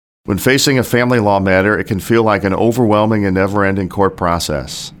When facing a family law matter, it can feel like an overwhelming and never-ending court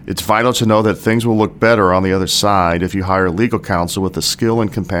process. It's vital to know that things will look better on the other side if you hire legal counsel with the skill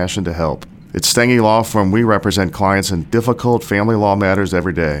and compassion to help. At Stange Law Firm, we represent clients in difficult family law matters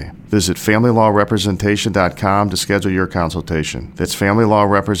every day. Visit FamilyLawRepresentation.com to schedule your consultation. That's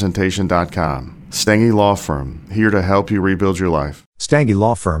FamilyLawRepresentation.com. Stange Law Firm, here to help you rebuild your life. Stange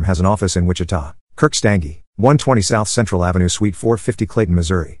Law Firm has an office in Wichita. Kirk Stange, 120 South Central Avenue, Suite 450, Clayton,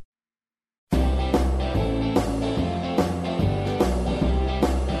 Missouri.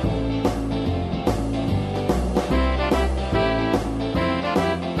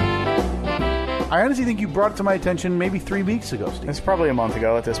 I honestly think you brought it to my attention maybe 3 weeks ago, Steve. It's probably a month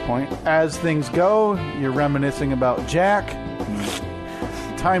ago at this point. As things go, you're reminiscing about Jack.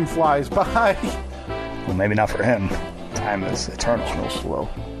 Time flies by. Well, maybe not for him. Time is eternal. It's no slow.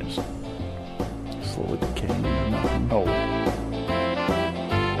 Just slowly decaying or nothing. Oh.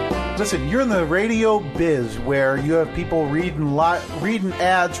 Listen, you're in the radio biz where you have people reading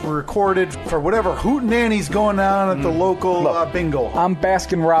ads recorded for whatever hootenanny's going on at the local bingo hall. I'm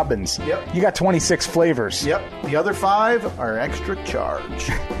Baskin Robbins. Yep. You got 26 flavors. Yep. The other 5 are extra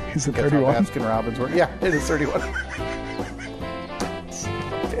charge. Is it That's how 31? Baskin Robbins work. Yeah, it is 31.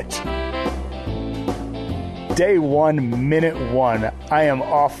 Bitch. Day 1, minute 1, I am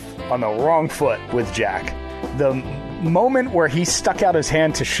off on the wrong foot with Jack. The moment where he stuck out his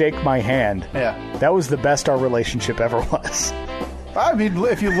hand to shake my hand, that was the best our relationship ever was. I mean,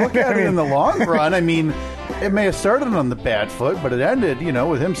 if you look at it in the long run, I mean, it may have started on the bad foot, but it ended,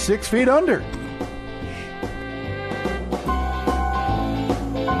 with him 6 feet under.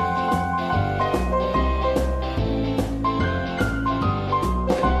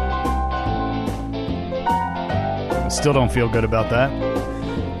 Still don't feel good about that.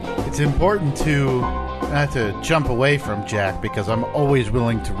 It's important to not to jump away from Jack because I'm always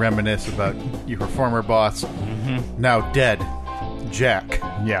willing to reminisce about your former boss, now dead, Jack.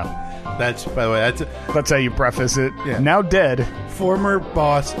 Yeah. That's, by the way, that's how you preface it. Yeah. Now dead. Former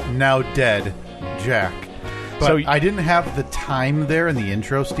boss, now dead, Jack. But So I didn't have the time there in the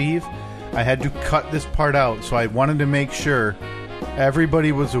intro, Steve. I had to cut this part out, so I wanted to make sure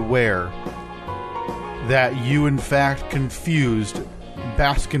everybody was aware that you, in fact, confused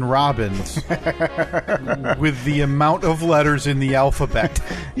Baskin Robbins with the amount of letters in the alphabet.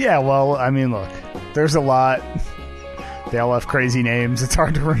 Yeah, well, I mean, look, there's a lot. They all have crazy names. It's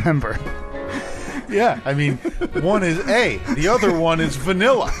hard to remember. Yeah, I mean, one is A, the other one is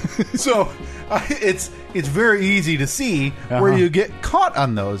vanilla. So it's very easy to see where you get caught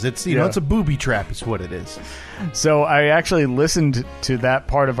on those. It's it's a booby trap is what it is. So I actually listened to that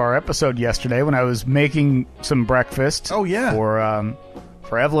part of our episode yesterday when I was making some breakfast. Oh yeah,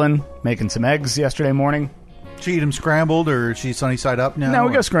 for Evelyn, making some eggs yesterday morning. She eat them scrambled, or she sunny side up now? No,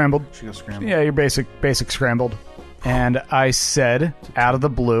 we go scrambled. She goes scrambled. Yeah, your basic scrambled. And I said, out of the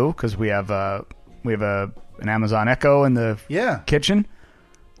blue, because we have an Amazon Echo in the kitchen.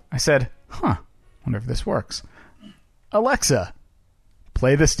 I said, wonder if this works. Alexa,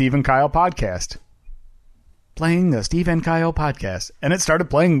 play the Steve and Kyle podcast. Playing the Steve and Kyle podcast. And it started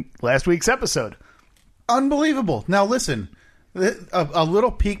playing last week's episode. Unbelievable. Now listen, a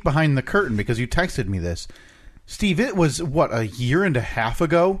little peek behind the curtain, because you texted me this. Steve, it was, a year and a half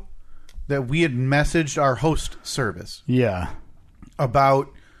ago that we had messaged our host service. Yeah.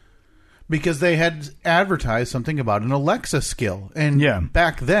 Because they had advertised something about an Alexa skill. And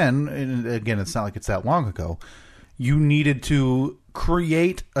back then, and again, it's not like it's that long ago, you needed to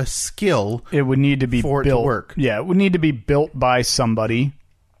create a skill. It would need to be for built. It to work. Yeah, it would need to be built by somebody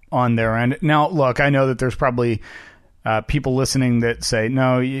on their end. Now, look, I know that there's probably people listening that say,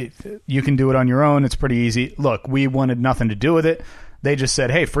 no, you can do it on your own. It's pretty easy. Look, we wanted nothing to do with it. They just said,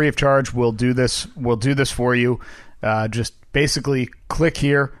 hey, free of charge, we'll do this for you. Just basically click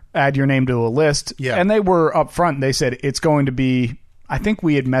here, add your name to a list. Yeah. And they were upfront. They said it's going to be, I think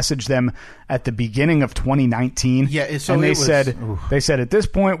we had messaged them at the beginning of 2019. Yeah, so and they they said at this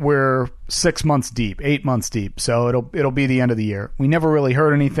point we're 6 months deep, 8 months deep. So it'll be the end of the year. We never really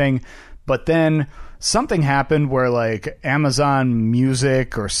heard anything, but then something happened where like Amazon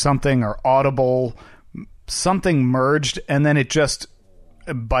Music or something or Audible, something merged, and then it just,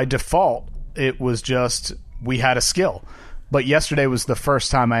 by default, it was just, we had a skill. But yesterday was the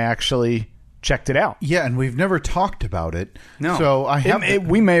first time I actually checked it out. Yeah, and we've never talked about it. No. So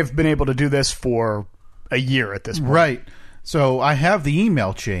we may have been able to do this for a year at this point. Right. So I have the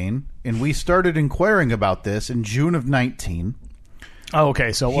email chain, and we started inquiring about this in June of 19. Oh,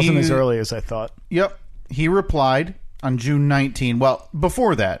 okay. So it wasn't as early as I thought. Yep. He replied on June 19. Well,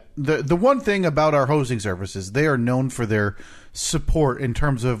 before that, the one thing about our hosting services, they are known for their support in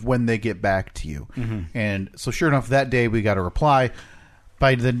terms of when they get back to you. And so sure enough, that day we got a reply.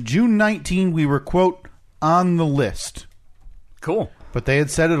 By the June 19, we were, quote, on the list. Cool. But they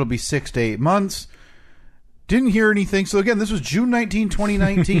had said it'll be 6 to 8 months. Didn't hear anything. So again, this was June 19,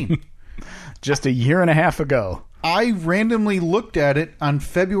 2019. Just a year and a half ago. I randomly looked at it on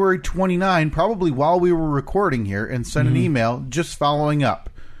February 29, probably while we were recording here, and sent an email just following up.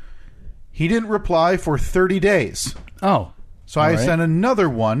 He didn't reply for 30 days. Oh. So I sent another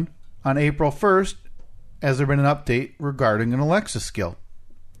one on April 1st. Has there been an update regarding an Alexa skill?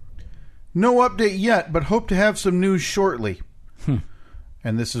 No update yet, but hope to have some news shortly.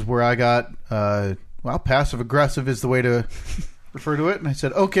 And this is where I got, passive-aggressive is the way to refer to it. And I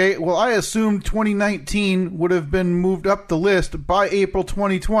said, okay, well, I assumed 2019 would have been moved up the list by April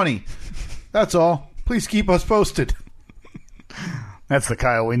 2020. That's all. Please keep us posted. That's the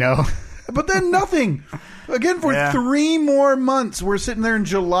Kyle we know. But then nothing. Again, for 3 more months. We're sitting there in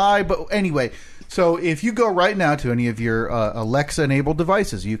July. But anyway, so if you go right now to any of your Alexa-enabled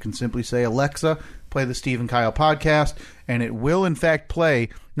devices, you can simply say, Alexa, play the Steve and Kyle podcast, and it will, in fact, play.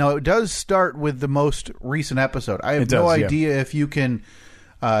 Now, it does start with the most recent episode. I have no idea if you can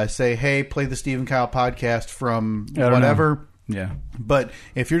say, hey, play the Steve and Kyle podcast from whatever. Yeah. But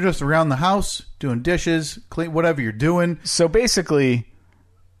if you're just around the house, doing dishes, clean, whatever you're doing. So basically,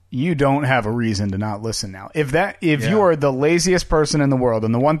 you don't have a reason to not listen now. If you are the laziest person in the world,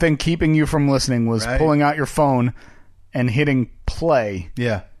 and the one thing keeping you from listening was pulling out your phone and hitting play.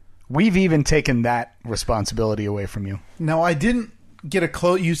 Yeah. We've even taken that responsibility away from you. Now, I didn't get a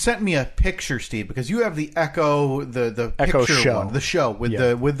close. You sent me a picture, Steve, because you have the Echo, the Echo picture Show. one, the show with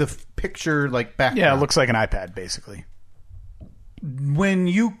the picture like background. Yeah, it looks like an iPad basically. When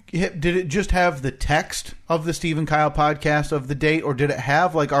you hit, did it just have the text of the Steve and Kyle podcast of the date, or did it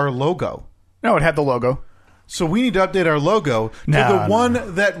have like our logo? No, it had the logo. So we need to update our logo to the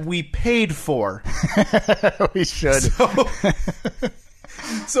one that we paid for. We should.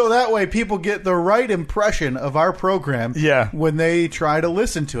 So that way people get the right impression of our program when they try to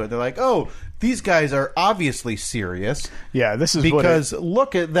listen to it. They're like, oh, these guys are obviously serious. Yeah, this is because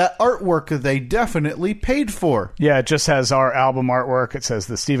look at that artwork that they definitely paid for. Yeah, it just has our album artwork. It says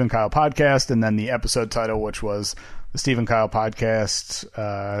the Steve and Kyle podcast, and then the episode title, which was the Steve and Kyle podcast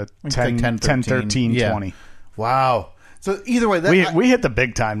 10-13-20. Wow. So either way, we hit the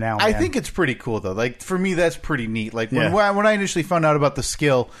big time now, man. I think it's pretty cool, though. Like, for me, that's pretty neat. Like, when I initially found out about the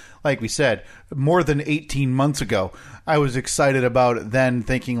skill, like we said, more than 18 months ago, I was excited about it then,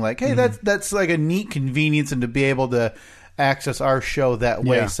 thinking like, hey, that's like a neat convenience, and to be able to access our show that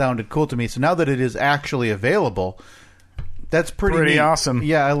way sounded cool to me. So now that it is actually available, that's pretty neat. Awesome.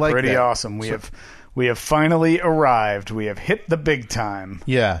 Yeah, I like that. Pretty awesome. We have finally arrived. We have hit the big time.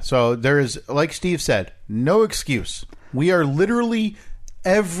 Yeah, so there is, like Steve said, no excuse. We are literally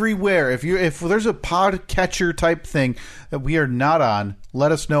everywhere. If there's a podcatcher type thing that we are not on,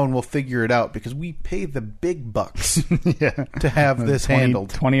 let us know and we'll figure it out, because we pay the big bucks to have this handled.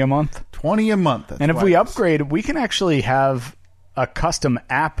 20 a month? 20 a month. And if we upgrade, we can actually have a custom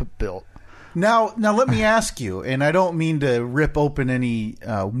app built. Now let me ask you, and I don't mean to rip open any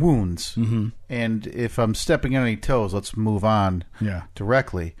wounds, and if I'm stepping on any toes, let's move on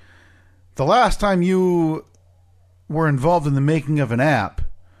directly. The last time you were involved in the making of an app,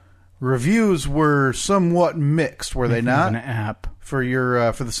 reviews were somewhat mixed, were they not? An app for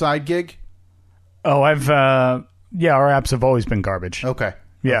your for the side gig? Oh, our apps have always been garbage. Okay.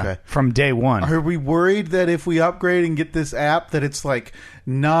 Yeah, okay. From day one. Are we worried that if we upgrade and get this app that it's like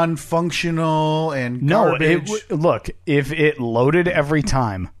non-functional and garbage? No, look, if it loaded every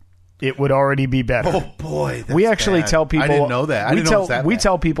time, it would already be better. Oh boy, that's we actually bad. tell people. I didn't know that. I didn't know it was that we bad.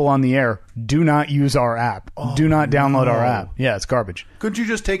 tell people on the air, do not use our app. Do not download our app. Yeah, it's garbage. Couldn't you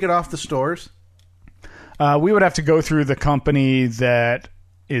just take it off the stores? We would have to go through the company that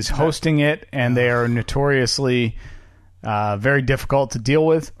is hosting it, and they are notoriously very difficult to deal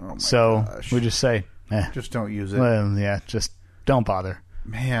with. Gosh. We just say, just don't use it. Well, yeah, just don't bother.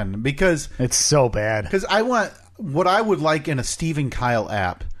 Man, because it's so bad. Because what I would like in a Steve and Kyle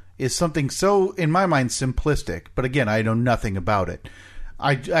app is something so, in my mind, simplistic. But again, I know nothing about it.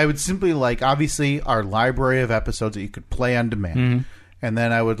 I would simply like, obviously, our library of episodes that you could play on demand. And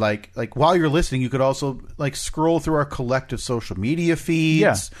then I would like while you're listening, you could also like scroll through our collective social media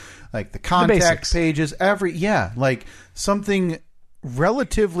feeds, like the contact pages, like something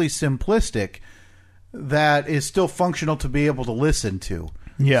relatively simplistic that is still functional to be able to listen to.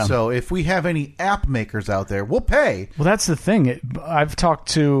 Yeah. So if we have any app makers out there, we'll pay. Well, that's the thing. I've talked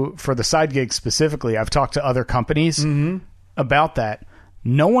to, for the side gig specifically, I've talked to other companies about that.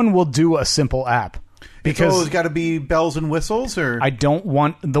 No one will do a simple app. Because it's always got to be bells and whistles, or I don't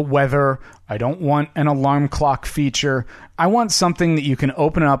want the weather. I don't want an alarm clock feature. I want something that you can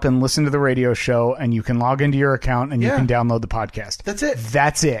open up and listen to the radio show, and you can log into your account and you can download the podcast. That's it.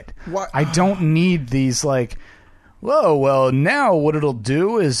 That's it. What? I don't need these like, whoa, well, now what it'll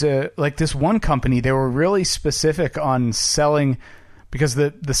do is like this one company, they were really specific on selling, because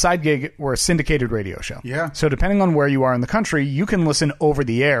the side gig were a syndicated radio show. Yeah. So depending on where you are in the country, you can listen over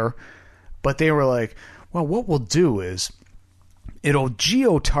the air. But they were like, well, what we'll do is it'll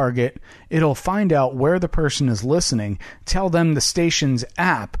geo-target, it'll find out where the person is listening, tell them the station's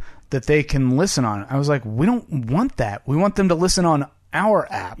app that they can listen on. I was like, we don't want that. We want them to listen on our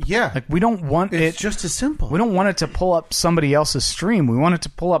app. Yeah. Like, we don't want it's just as simple. We don't want it to pull up somebody else's stream. We want it to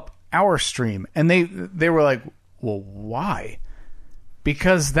pull up our stream. And they were like, well, why?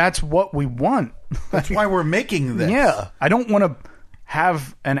 Because that's what we want. That's why we're making this. Yeah. I don't want to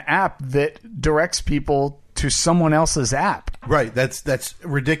have an app that directs people to someone else's app. Right. That's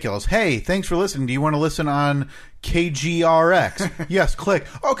ridiculous. Hey, thanks for listening. Do you want to listen on KGRX? Yes, click.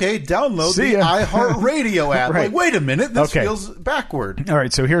 Okay, download See the ya. iHeartRadio app. Right. Like, wait a minute, this Okay. feels backward. All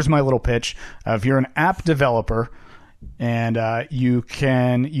right, so here's my little pitch. If you're an app developer and you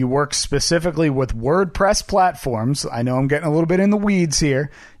work specifically with WordPress platforms, I know I'm getting a little bit in the weeds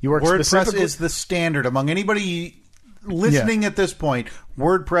here. You work WordPress specifically is the standard among anybody listening at this point.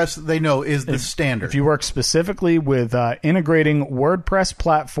 WordPress, they know, is the standard. If you work specifically with integrating WordPress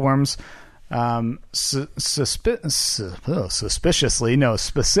platforms, specifically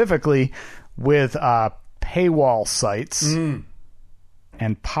with paywall sites and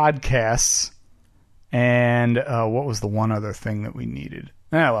podcasts, and what was the one other thing that we needed?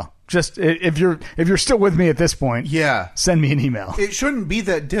 Well, just if you're still with me at this point, yeah, send me an email. It shouldn't be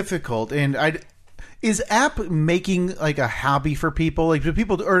that difficult. And is app making like a hobby for people? Like, do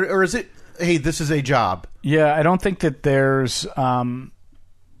people, or is it, hey, this is a job? Yeah, I don't think that there's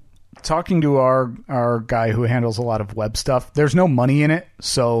talking to our guy who handles a lot of web stuff. There's no money in it,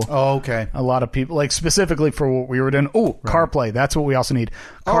 so okay. A lot of people, like specifically for what we were doing. Oh, right. CarPlay. That's what we also need.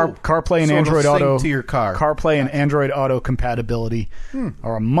 CarPlay and so Android it'll sync Auto to your car. CarPlay and Android Auto compatibility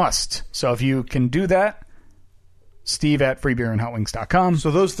are a must. So if you can do that, Steve at freebeerandhotwings.com. So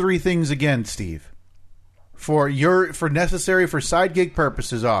those three things again, Steve, for necessary for side gig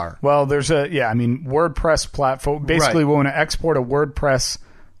purposes are, well, there's WordPress platform. Basically, we want to export a WordPress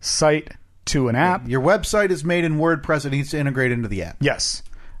site to an app. Your website is made in WordPress. It needs to integrate into the app. Yes.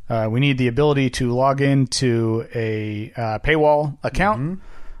 We need the ability to log into a paywall account.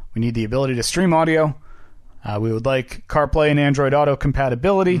 We need the ability to stream audio. We would like CarPlay and Android Auto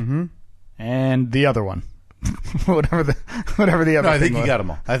compatibility, and the other one, whatever the other. No, I think thing you got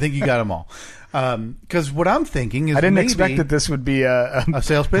them all. I think you got them all. Because what I'm thinking is, I didn't expect that this would be a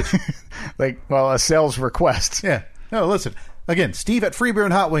sales pitch, a sales request. Yeah. No, listen. Again, Steve at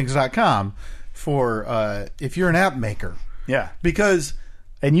freebeerandhotwings.com for if you're an app maker. Yeah.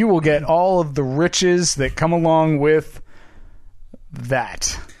 And you will get all of the riches that come along with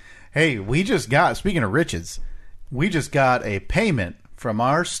that. Hey, speaking of riches, we just got a payment from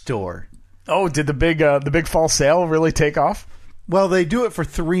our store. Oh, did the big fall sale really take off? Well, they do it for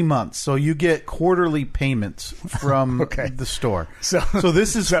 3 months, so you get quarterly payments from the store. So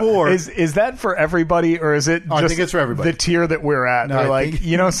this is for... Is that for everybody, or is it just I think it's for everybody. The tier that we're at? No, They're like,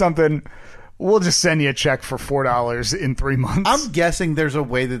 you know something, we'll just send you a check for $4 in 3 months. I'm guessing there's a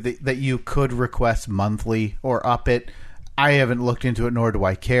way that you could request monthly or up it. I haven't looked into it, nor do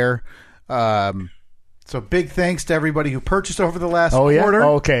I care. So big thanks to everybody who purchased over the last quarter.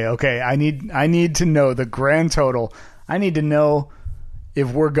 Yeah? Okay. I need to know the grand total. I need to know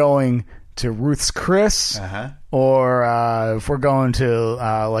if we're going to Ruth's Chris or if we're going to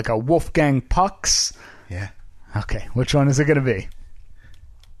like a Wolfgang Pucks. Yeah. Okay. Which one is it going to be?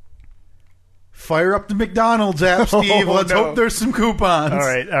 Fire up the McDonald's app, Steve. Let's hope there's some coupons. All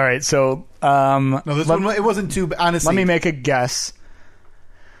right. So no, this one, it wasn't too. Honestly, let me make a guess.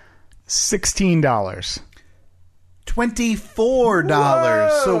 $16.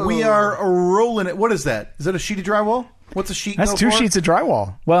 $24. So we are rolling it. What is that? Is that a sheet of drywall? What's a sheet? That's 2 sheets of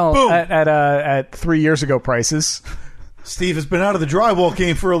drywall. Well, boom. At 3 years ago prices. Steve has been out of the drywall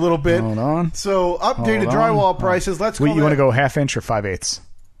game for a little bit. Hold on. So updated drywall prices. Let's go. You want to go 1/2 inch or 5/8?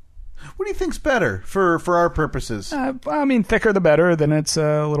 What do you think's better for our purposes? I mean, thicker the better. Then it's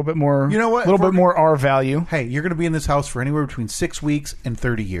a little bit more. You know what? A little bit more R value. Hey, you're going to be in this house for anywhere between 6 weeks and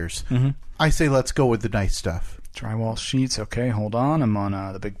 30 years. I say let's go with the nice stuff. Drywall sheets. Okay, hold on. I'm on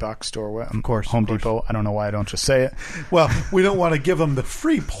the big box store. Of course, Home Depot. I don't know why I don't just say it. Well, we don't want to give them the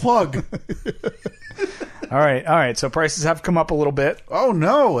free plug. All right. So prices have come up a little bit. Oh,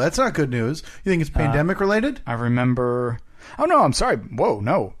 no. That's not good news. You think it's pandemic related? I remember... Oh, no, I'm sorry. Whoa,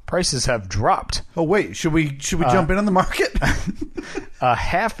 no. Prices have dropped. Oh, wait. Should we jump in on the market? A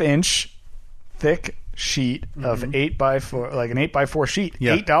half-inch thick sheet of 8x4, like an 8x4 sheet.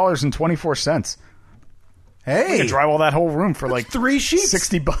 Yeah. $8.24. Hey. You can drywall that whole room for like 3 sheets.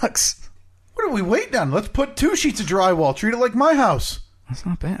 $60. What are we waiting on? Let's put 2 sheets of drywall. Treat it like my house. That's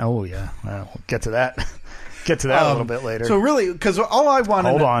not bad. Oh, yeah. We'll get to that. Get to that a little bit later. So really, because all I want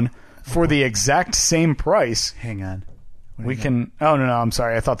to Hold on. For the exact same price, Hang on. we can... Oh, no, I'm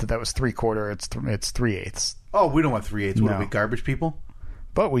sorry. I thought that was 3/4. It's 3/8. Oh, we don't want 3/8. What No. are we, garbage people?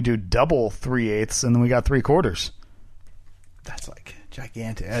 But we do double 3/8, and then we got 3/4. That's like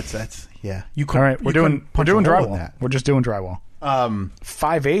gigantic. That's yeah. You could, All right, we're doing drywall. That. We're just doing drywall.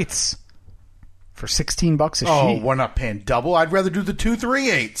 5/8 for $16 a Oh, sheet. we're not paying double. I'd rather do the 2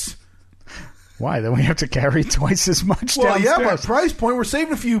 3/8. Why? Then we have to carry twice as much Well, downstairs. yeah, but price point, we're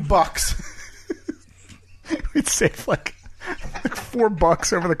saving a few bucks. We'd save like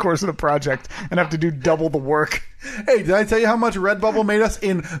 $4 over the course of the project and have to do double the work. Hey, did I tell you how much Redbubble made us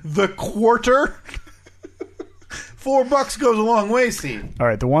in the quarter? $4 goes a long way, Steve. All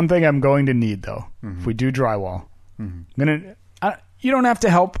right, the one thing I'm going to need though, if we do drywall, I'm gonna. You don't have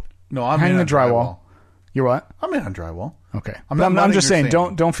to help. No, I'm hang in the on drywall. You're what? I'm in on drywall. Okay, I'm But not I'm just letting saying,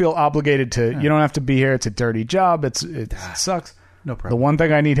 you're don't feel obligated to. You don't have to be here. It's a dirty job. It sucks. No The problem. one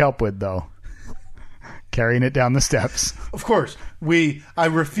thing I need help with though, carrying it down the steps. Of course, I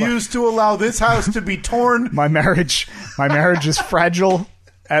refuse to allow this house to be torn. My marriage is fragile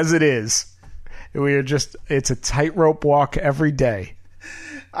as it is. It's a tightrope walk every day.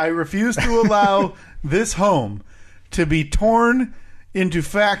 I refuse to allow this home to be torn into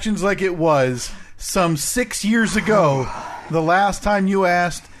factions like it was some 6 years ago, the last time you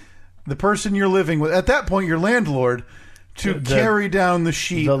asked the person you're living with, at that point your landlord, to carry down the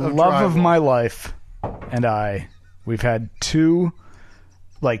sheet The of love of drywall. my life and we've had two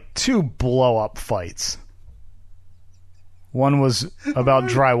blow-up fights. One was about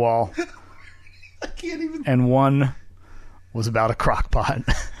drywall, I can't even... and one was about a crock pot.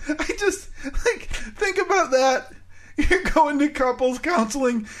 I just, think about that. You're going to couples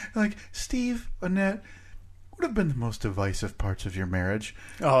counseling, like, Steve, Annette, what have been the most divisive parts of your marriage?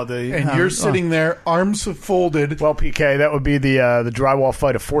 And you're sitting there, arms folded, Well, PK, that would be the drywall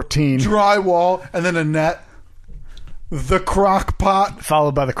fight of 14, drywall, and then Annette, the crock pot.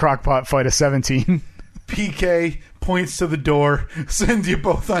 followed by the crock pot fight of 17. PK points to the door, sends you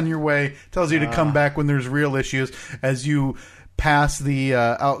both on your way, tells you to come back when there's real issues as you pass the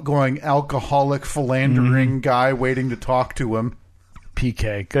outgoing alcoholic philandering guy waiting to talk to him.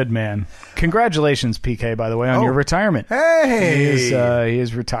 PK, good man. Congratulations, PK, by the way, on your retirement. Hey! He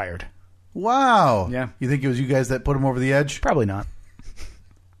is retired. Wow. Yeah. You think it was you guys that put him over the edge? Probably not.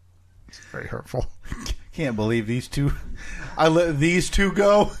 It's very hurtful. Can't believe these two. I let these two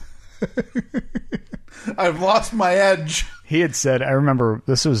go. I've lost my edge. He had said, I remember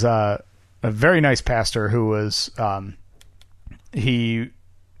this was a very nice pastor who was, he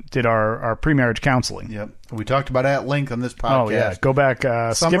did our pre-marriage counseling. Yep. We talked about it at length on this podcast. Oh, yeah. Go back.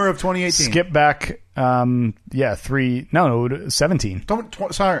 Summer of 2018. Skip back, 17. Summer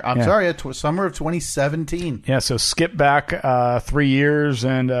of 2017. Yeah, so skip back 3 years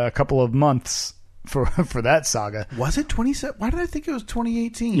and a couple of months for that saga. Was it 27? Why did I think it was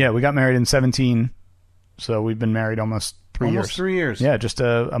 2018? Yeah, we got married in 17, so we've been married almost 3 years. Almost 3 years. Yeah, just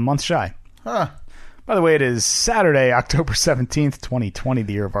a month shy. Huh. By the way, it is Saturday, October 17th, 2020,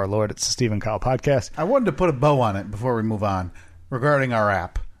 the year of our Lord. It's the Steve and Kyle podcast. I wanted to put a bow on it before we move on regarding our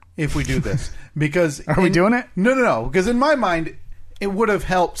app, if we do this. Because Are we doing it? No. Because in my mind, it would have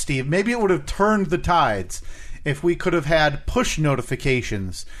helped, Steve. Maybe it would have turned the tides if we could have had push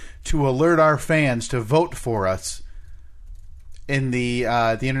notifications to alert our fans to vote for us in the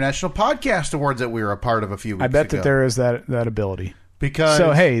International Podcast Awards that we were a part of a few weeks ago. I bet that there is that ability.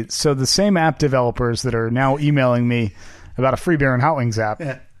 Because So the same app developers that are now emailing me about a free beer and hot wings app,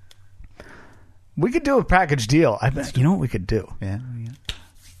 Yeah. we could do a package deal. I bet. You know what we could do? Yeah.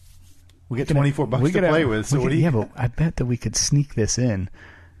 We get $24 to play with. So what do you? Yeah, but I bet that we could sneak this in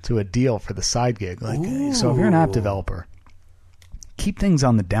to a deal for the side gig. Like, so if you're an app developer, keep things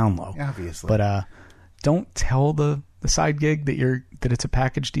on the down low. Obviously. But don't tell the side gig that it's a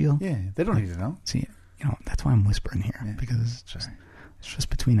package deal. Yeah, they don't need to know. See, that's why I'm whispering here, because it's just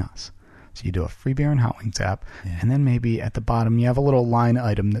between us. So you do a free beer and hot wings app, and then maybe at the bottom you have a little line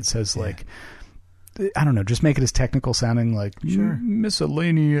item that says like, I don't know, just make it as technical sounding, like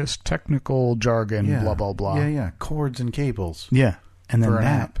miscellaneous technical jargon, blah blah blah. Yeah, cords and cables. Yeah, and then For an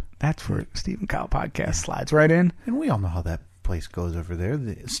that app. That's where Steve and Kyle podcast slides right in. And we all know how that place goes over there.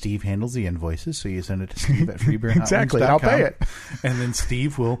 Steve handles the invoices, so you send it to Steve at freebeerandhotwings.com. Exactly, I'll pay it. And then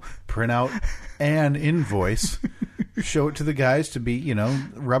Steve will print out an invoice, show it to the guys to be,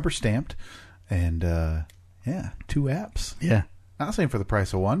 rubber stamped. And, 2 apps. Yeah. Not saying for the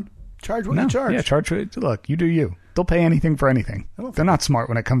price of one. Charge what you charge. Yeah, charge. Look, you do you. They'll pay anything for anything. They're not smart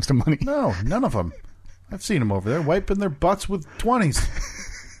when it comes to money. No, none of them. I've seen them over there wiping their butts with 20s.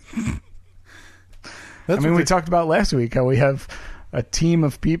 We talked about last week how we have a team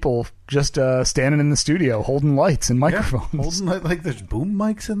of people just standing in the studio holding lights and microphones. Holding like there's boom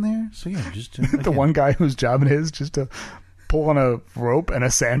mics in there. So yeah, just the one guy whose job it is just to pull on a rope and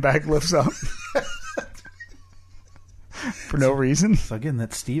a sandbag lifts up for no reason. So again,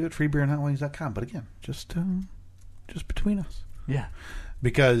 that's Steve at freebeerandhotwings.com. But again, just between us. Yeah.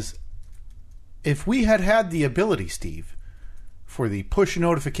 Because if we had the ability, Steve, for the push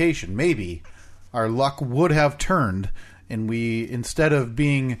notification, maybe our luck would have turned, and we, instead of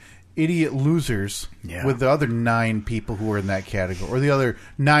being idiot losers with the other 9 people who were in that category, or the other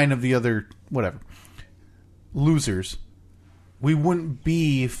 9 of the other, whatever, losers, we wouldn't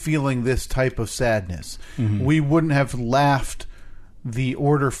be feeling this type of sadness. Mm-hmm. We wouldn't have laughed the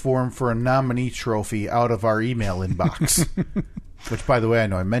order form for a nominee trophy out of our email inbox. Which, by the way, I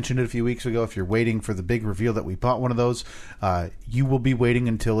know I mentioned it a few weeks ago. If you're waiting for the big reveal that we bought one of those, you will be waiting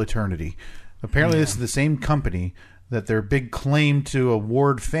until eternity. Apparently, this is the same company that their big claim to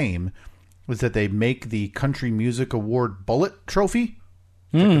award fame was that they make the Country Music Award Bullet Trophy.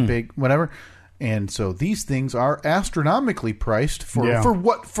 Like a big whatever. And so these things are astronomically priced for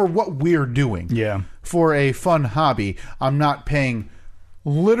what we're doing. Yeah. For a fun hobby. I'm not paying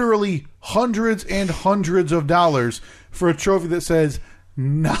literally hundreds and hundreds of dollars for a trophy that says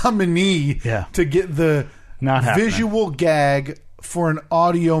nominee to get the visual gag for an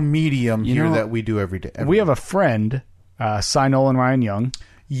audio medium that we do every day. We have a friend, Cy Nolan Ryan Young.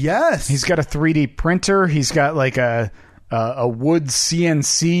 Yes. He's got a 3D printer. He's got like a wood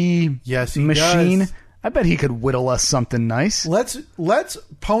CNC machine. Does. I bet he could whittle us something nice. Let's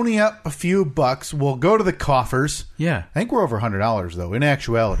pony up a few bucks. We'll go to the coffers. Yeah. I think we're over $100 though, in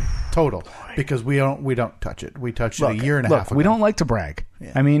actuality, total. Because we don't touch it. We touched it a year and a half ago. We don't like to brag.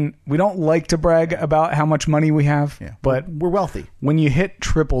 Yeah. I mean, we don't like to brag about how much money we have, but we're wealthy. When you hit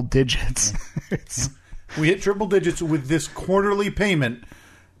triple digits, we hit triple digits with this quarterly payment.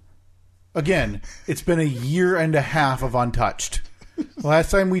 Again, it's been a year and a half of untouched. The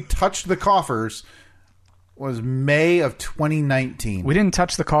last time we touched the coffers was May of 2019. We didn't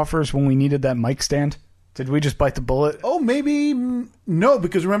touch the coffers when we needed that mic stand? Did we just bite the bullet? Oh, maybe. No,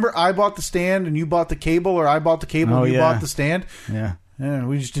 because remember, I bought the stand and you bought the cable, or I bought the cable and you bought the stand? Yeah.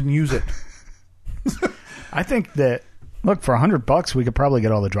 We just didn't use it. I think that, look, for $100, we could probably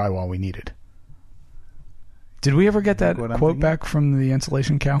get all the drywall we needed. Did we ever get that quote back from the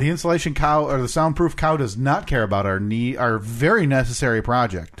insulation cow? The insulation cow, or the soundproof cow, does not care about our very necessary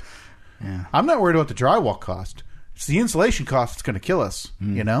project. Yeah. I'm not worried about the drywall cost. It's the insulation cost that's going to kill us,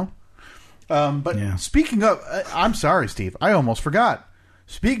 But speaking of, I'm sorry, Steve, I almost forgot.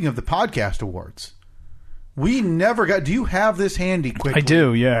 Speaking of the podcast awards, we never got, do you have this handy quickly? I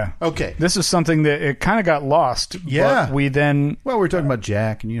do, yeah. Okay. This is something that it kind of got lost. Yeah. But we then... Well, we were talking about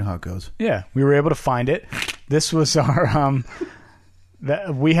Jack, and you know how it goes. Yeah, we were able to find it. This was our...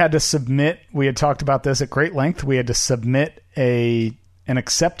 that we had to submit, we had talked about this at great length, we had to submit an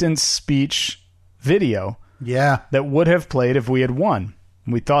acceptance speech video that would have played if we had won.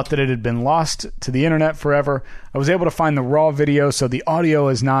 We thought that it had been lost to the internet forever. I was able to find the raw video, so the audio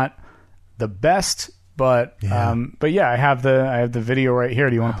is not the best, but I have the video right here.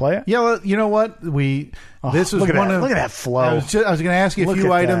 Do you want to play it? Yeah, well, you know what? This is look at one that. of look at that flow. I was going to ask you a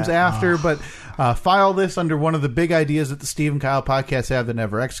few items after, but file this under one of the big ideas that the Steve and Kyle podcast have that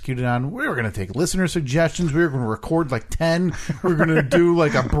never executed on. We were going to take listener suggestions. We were going to record like 10. We were going to do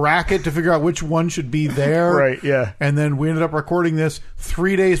like a bracket to figure out which one should be there. Right, yeah. And then we ended up recording this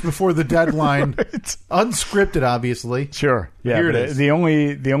 3 days before the deadline. Unscripted, obviously. Sure. Yeah. Here it is. The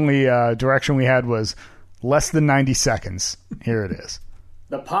only direction we had was less than 90 seconds. Here it is.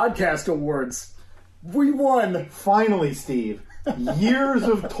 The podcast awards. We won. Finally, Steve. Years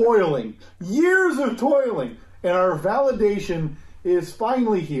of toiling. And our validation is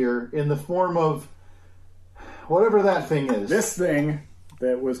finally here in the form of whatever that thing is. This thing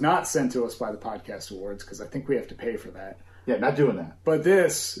that was not sent to us by the podcast awards, because I think we have to pay for that. Yeah, not doing that. But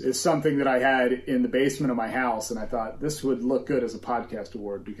this is something that I had in the basement of my house, and I thought this would look good as a podcast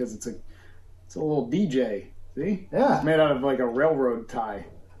award because it's a little DJ. See? Yeah. It's made out of like a railroad tie.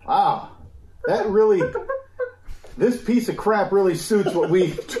 Wow. That really... this piece of crap really suits what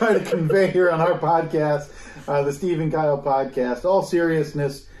we try to convey here on our podcast, the Steve and Kyle podcast. All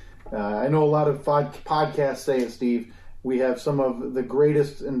seriousness, I know a lot of podcasts say it, Steve. We have some of the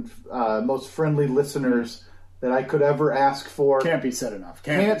greatest and most friendly listeners that I could ever ask for. Can't be said enough.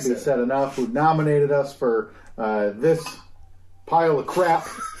 Can't be said enough. Who nominated us for this pile of crap.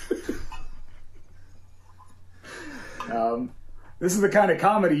 This is the kind of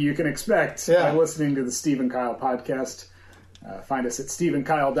comedy you can expect by listening to the Steve and Kyle podcast. Find us at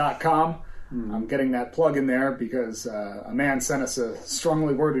steveandkyle.com. I'm getting that plug in there because a man sent us a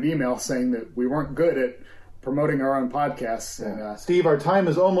strongly worded email saying that we weren't good at promoting our own podcasts. And, Steve, our time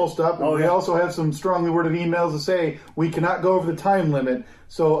is almost up. And we also have some strongly worded emails to say we cannot go over the time limit.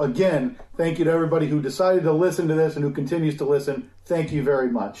 So, again, thank you to everybody who decided to listen to this and who continues to listen. Thank you very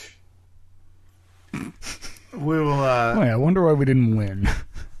much. We will. I wonder why we didn't win.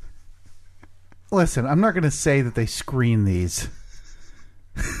 Listen, I'm not going to say that they screen these.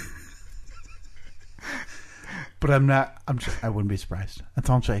 But I wouldn't be surprised. That's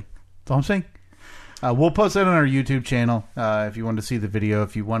all I'm saying. That's all I'm saying. We'll post that on our YouTube channel if you want to see the video.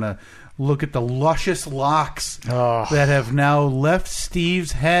 If you want to look at the luscious locks that have now left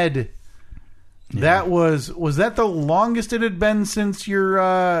Steve's head. Yeah. That was that the longest it had been since your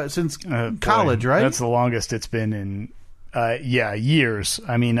college, right? That's the longest it's been in years.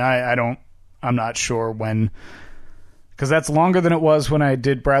 I mean, I'm not sure when, because that's longer than it was when I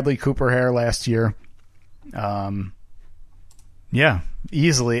did Bradley Cooper hair last year. Yeah,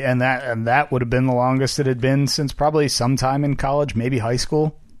 easily, and that would have been the longest it had been since probably sometime in college, maybe high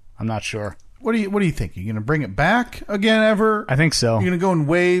school. I'm not sure. What do you think? Are you going to bring it back again ever? I think so. You're going to go in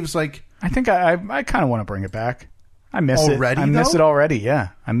waves like. I think I kind of want to bring it back. I miss it. Already, I miss it already, yeah.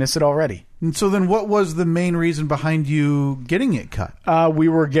 I miss it already. And so then what was the main reason behind you getting it cut? We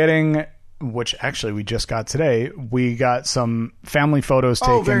were getting, which actually we just got today, we got some family photos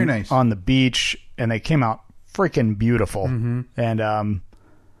taken very nice. on the beach, and they came out freaking beautiful. Mm-hmm. And,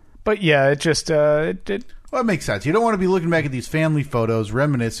 but yeah, it just, Well, it makes sense. You don't want to be looking back at these family photos,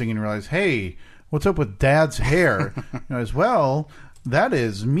 reminiscing, and realize, hey, what's up with Dad's hair? As well... That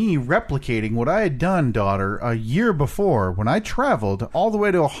is me replicating what I had done, daughter, a year before when I traveled all the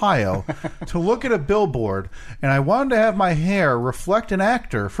way to Ohio to look at a billboard, and I wanted to have my hair reflect an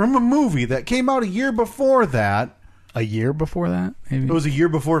actor from a movie that came out a year before that. A year before that? Maybe? It was a year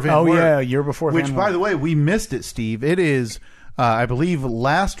before Van Wert. Oh, yeah, a year before Van Which, Wert. by the way, we missed it, Steve. It is, I believe,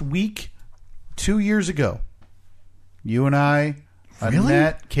 last week, 2 years ago. You and I, really?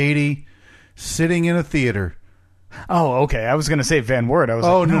 Annette, Katie, sitting in a theater. Oh, okay. I was going to say Van Wert. I was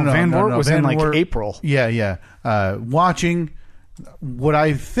Van Wert was in like April. Yeah. Watching what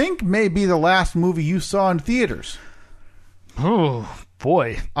I think may be the last movie you saw in theaters. Oh,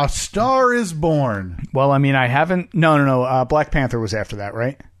 boy. A Star is Born. Well, I mean, I haven't... No. Black Panther was after that,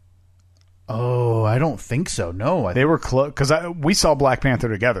 right? Oh, I don't think so. No. They were close... Because we saw Black Panther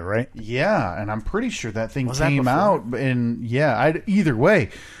together, right? Yeah, and I'm pretty sure that thing came out in... Yeah, either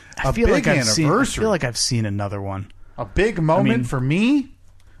way... I feel like I've seen another one. A big moment for me?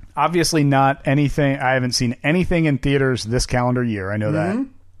 Obviously not anything. I haven't seen anything in theaters this calendar year. I know that.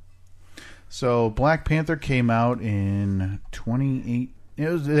 So Black Panther came out in 2018.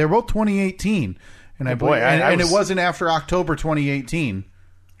 They were both 2018. And it wasn't after October 2018.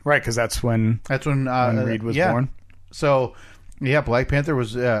 Right, because that's when Reed was born. So, yeah, Black Panther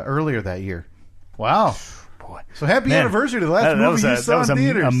was earlier that year. Wow. Boy. So happy anniversary to the last movie you saw in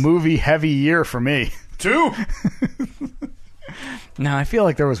theaters. A movie-heavy year for me. 2. No, I feel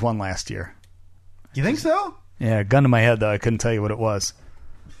like there was one last year. You think so? Yeah, gun to my head, though. I couldn't tell you what it was.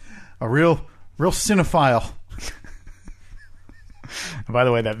 A real cinephile. By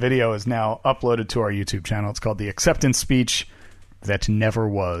the way, that video is now uploaded to our YouTube channel. It's called The Acceptance Speech That Never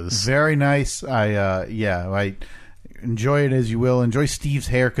Was. Very nice. I enjoy it as you will. Enjoy Steve's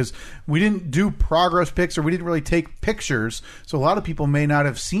hair, because we didn't do progress pics, or we didn't really take pictures, so a lot of people may not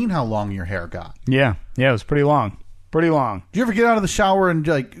have seen how long your hair got. Yeah, it was pretty long. Pretty long. Do you ever get out of the shower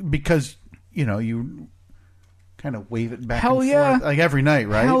and, because, you kind of wave it back and forth? Like every night,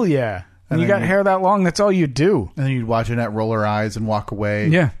 right? Hell yeah. And you got hair that long, that's all you do. And then you'd watch Annette roll her eyes and walk away.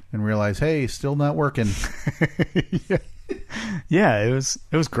 Yeah. And realize, hey, still not working. Yeah, it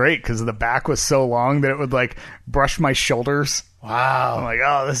was great because the back was so long that it would brush my shoulders. Wow. I'm like,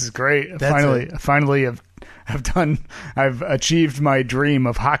 oh, this is great. Finally I've achieved my dream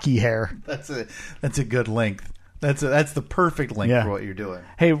of hockey hair. That's a good length. That's the perfect length for what you're doing.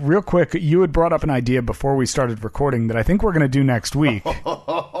 Hey, real quick, you had brought up an idea before we started recording that I think we're going to do next week.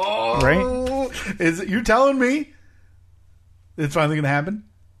 Right? You're telling me it's finally going to happen?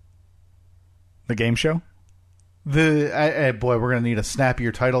 The game show? Boy, we're going to need a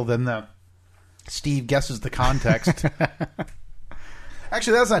snappier title than the Steve Guesses the Context.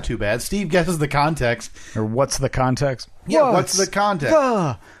 Actually, that's not too bad. Steve Guesses the Context. Or what's the context? Yeah, what's the context?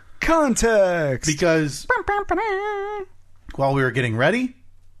 The context. Because while we were getting ready,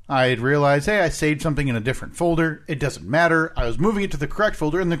 I had realized, hey, I saved something in a different folder. It doesn't matter. I was moving it to the correct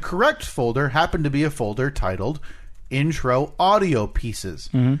folder, and the correct folder happened to be a folder titled Intro Audio Pieces.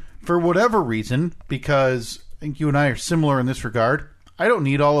 Mm-hmm. For whatever reason, because I think you and I are similar in this regard, I don't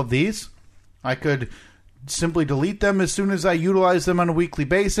need all of these. I could simply delete them as soon as I utilize them on a weekly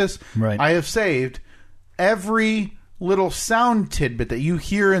basis. Right. I have saved every little sound tidbit that you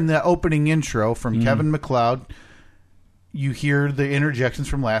hear in the opening intro from Kevin MacLeod. You hear the interjections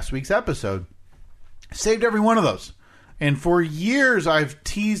from last week's episode. Saved every one of those. And for years I've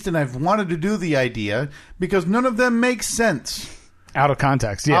teased and I've wanted to do the idea because none of them make sense. Out of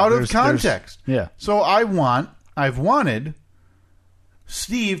context. Yeah, Out of context. Yeah. So I've wanted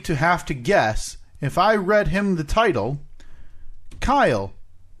Steve to have to guess if I read him the title, Kyle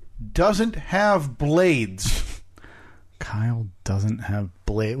doesn't have blades. Kyle doesn't have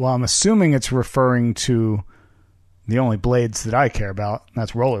blades. Well, I'm assuming it's referring to the only blades that I care about. And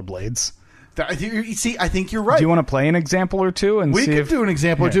that's rollerblades. See, I think you're right. Do you want to play an example or two? And we see could if, do an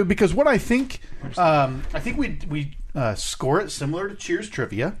example or yeah. two because what I think we score it similar to Cheers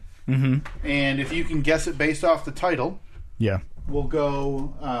Trivia. Mm-hmm. And if you can guess it based off the title, yeah, we'll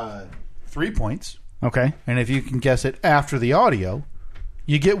go 3 points. Okay. And if you can guess it after the audio,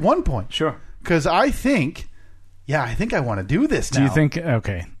 you get 1 point. Sure. Because I think I want to do this now. Do you think,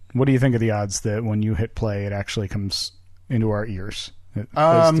 okay, what do you think of the odds that when you hit play, it actually comes into our ears?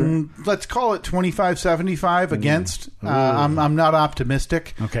 Let's call it 25-75 against. I'm not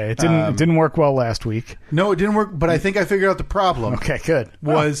optimistic. Okay, it didn't work well last week. No, it didn't work, but I think I figured out the problem. Okay, good.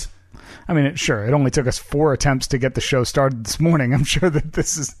 Was... I mean, sure, it only took us 4 attempts to get the show started this morning. I'm sure that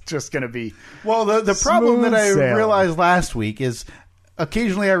this is just going to be Well, the problem that I sailing. realized last week is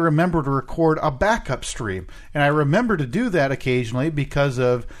occasionally I remember to record a backup stream. And I remember to do that occasionally because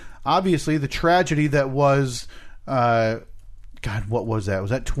of, obviously, the tragedy that was... God, what was that? Was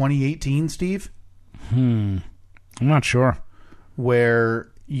that 2018, Steve? I'm not sure.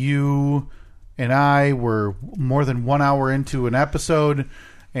 Where you and I were more than 1 hour into an episode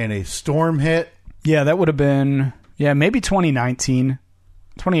and a storm hit. Yeah, that would have been, maybe 2018 or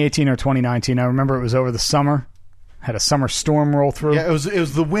 2019. I remember it was over the summer. Had a summer storm roll through. Yeah, it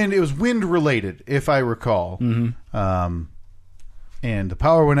was the wind. It was wind related, if I recall. Mm-hmm. And the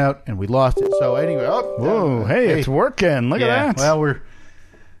power went out, and we lost it. So anyway, it's working. Look at that. Well, we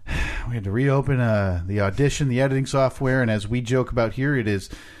had to reopen the Audition, the editing software, and as we joke about here, it is.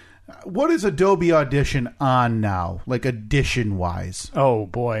 What is Adobe Audition on now, like Audition wise? Oh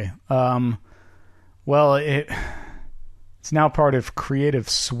boy. Well, it's now part of Creative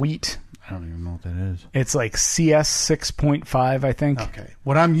Suite. I don't even know what that is. It's like CS 6.5, I think. Okay.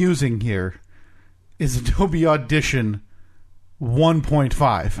 What I'm using here is Adobe Audition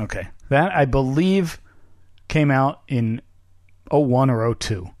 1.5. Okay. That, I believe, came out in 01 or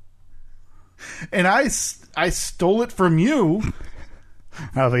 02. And I stole it from you.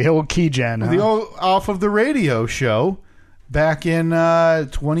 Oh, the old Keygen. Off of the radio show back in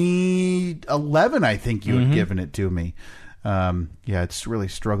 2011, I think you had given it to me. It's really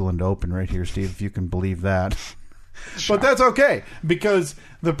struggling to open right here, Steve, if you can believe that. Sure. But that's okay, because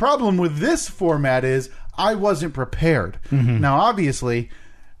the problem with this format is I wasn't prepared. Mm-hmm. Now, obviously,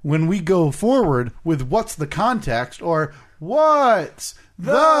 when we go forward with what's the context or what's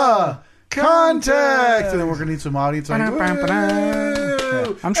the context, and then we're going to need some audience. Like,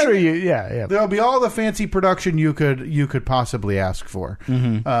 I'm sure yeah. There'll be all the fancy production you could possibly ask for.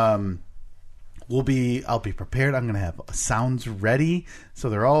 Mm-hmm. I'll be prepared. I'm going to have sounds ready, so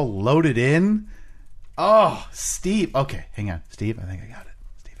they're all loaded in. Oh, Steve. Okay, hang on. Steve, I think I got it.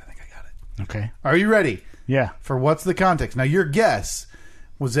 Okay. Are you ready? Yeah. For what's the context? Now, your guess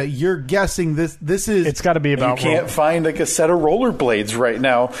was that you're guessing this is... It's got to be about... You can't find like a set of rollerblades right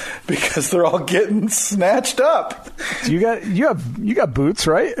now because they're all getting snatched up. You got boots,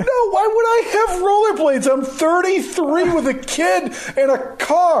 right? No, why would I have rollerblades? I'm 33 with a kid and a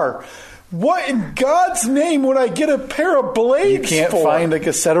car. What in God's name would I get a pair of blades for? You can't find like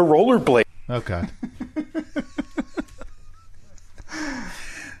a set of rollerblades. Okay.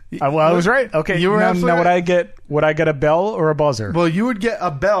 I was right. Okay, you were now absolutely right. Would I get a bell or a buzzer? Well, you would get a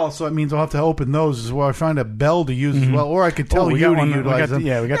bell, so it means I'll have to open those as well. I find a bell to use as well, or I could tell you to utilize them. We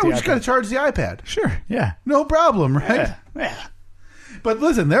got the we just got to charge the iPad. Sure, yeah. No problem, right? Yeah. But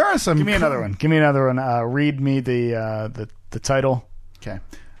listen, there are some... Give me another one. Read me the title. Okay.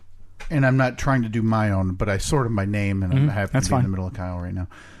 and I'm not trying to do my own, but I sorted my name, and I have to be in the middle of Kyle right now.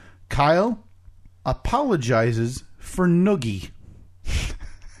 Kyle apologizes for Noogie.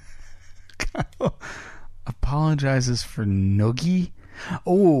 Kyle apologizes for Noogie?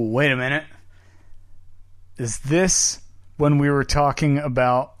 Oh, wait a minute. Is this when we were talking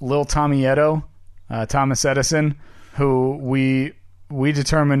about Lil Tommy Edo, Thomas Edison, who we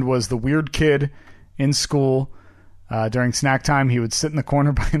determined was the weird kid in school? During snack time, he would sit in the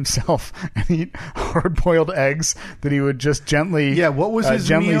corner by himself and eat hard-boiled eggs that he would just gently, what was his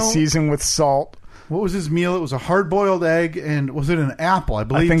gently meal? season with salt. What was his meal? It was a hard-boiled egg, and was it an apple? I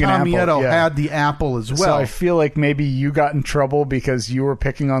believe think Tommy an apple, Edo yeah. had the apple as well. So I feel like maybe you got in trouble because you were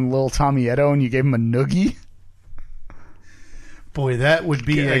picking on Lil Tommy Edo and you gave him a noogie. Boy, that would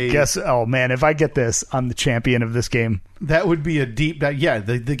be I guess, oh man, if I get this, I'm the champion of this game. That would be a deep dive. Yeah,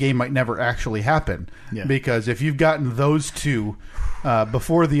 the game might never actually happen. Yeah. Because if you've gotten those two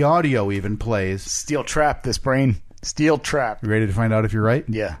before the audio even plays. Steel trap this brain. Steel trap. You ready to find out if you're right?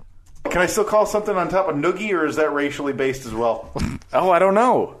 Yeah. Can I still call something on top of noogie, or is that racially based as well? Oh, I don't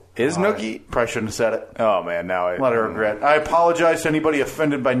know. Is noogie? Probably shouldn't have said it. Oh, man, now I... A lot of regret. I apologize to anybody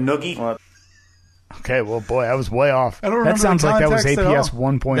offended by noogie. Okay, well, boy, I was way off. I don't remember. That sounds the like that was context at all.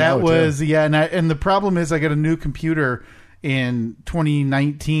 APS 1.0. That was too. yeah, and the problem is I got a new computer in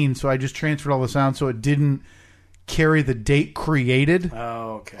 2019, so I just transferred all the sound, so it didn't carry the date created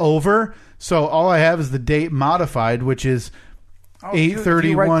over. So all I have is the date modified, which is 8:31. If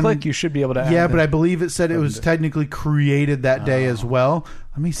you right click, you should be able to. Yeah, add but it. I believe it said it was technically created that day as well.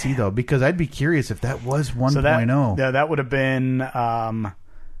 Let me see though, because I'd be curious if that was 1.0. So that would have been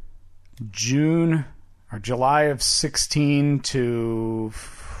June or July of 16 to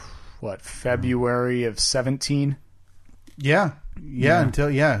February of 17. Yeah, until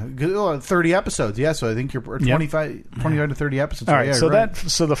 30 episodes. Yeah, so I think you're 25 to 30 episodes. All right, yeah, so right.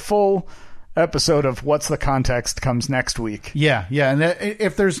 so the full episode of What's the Context comes next week. Yeah, and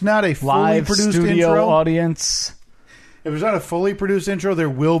if there's not a fully Live produced studio intro, audience. if there's not a fully produced intro, there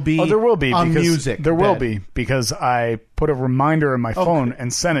will be. Oh, there will be a because music. There will bed. be because I put a reminder in my phone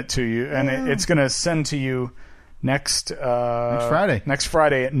and sent it to you, and it's going to send to you next Friday. Next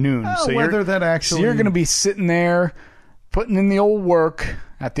Friday at noon. Oh, so whether you're, that actually, so you're going to be sitting there putting in the old work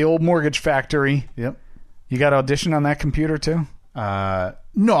at the old mortgage factory. Yep. You got Audition on that computer too?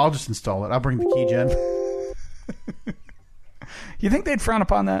 No, I'll just install it. I'll bring the key gen. You think they'd frown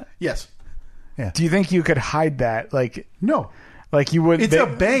upon that? Yes. Yeah. Do you think you could hide that? No. Like you would. It's a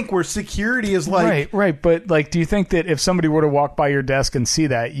bank where security is like right. But do you think that if somebody were to walk by your desk and see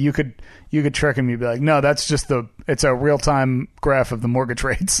that, you could trick him? You'd be like, no, that's just it's a real time graph of the mortgage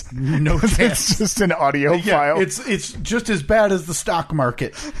rates. No chance. It's just an audio file. It's just as bad as the stock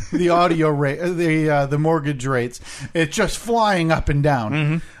market. The audio rate, the mortgage rates. It's just flying up and down.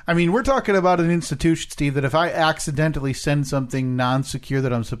 Mm-hmm. I mean, we're talking about an institution, Steve, that if I accidentally send something non-secure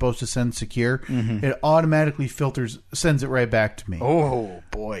that I'm supposed to send secure, it automatically sends it right back to me. Oh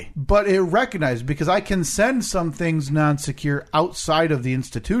boy! But it recognizes, because I can send some things non-secure outside of the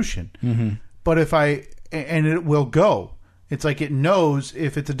institution. But and it will go. It's like it knows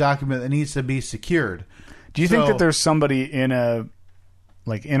if it's a document that needs to be secured. Do you think that there's somebody in a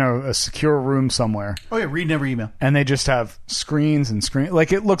secure room somewhere? Oh yeah, reading every email. And they just have screens and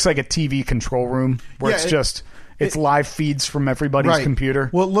like it looks like a TV control room where it's live feeds from everybody's computer.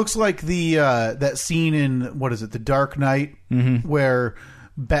 Well, it looks like the that scene in The Dark Knight, where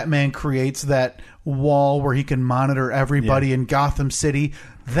Batman creates that wall where he can monitor everybody in Gotham City.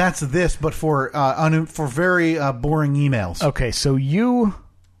 That's this, but for very boring emails. Okay, so you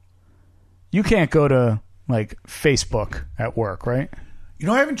can't go to Facebook at work, right?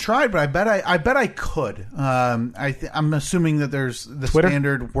 I haven't tried, but I bet I could. I'm assuming that there's the Twitter?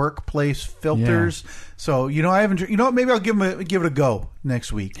 standard workplace filters. Yeah. So I haven't. Maybe I'll give it a go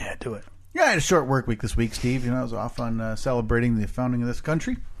next week. Yeah, do it. Yeah, I had a short work week this week, Steve. I was off on celebrating the founding of this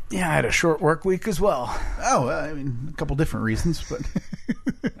country. Yeah, I had a short work week as well. Oh, a couple different reasons, but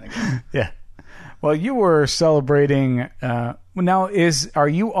yeah. Well, you were celebrating. Now, are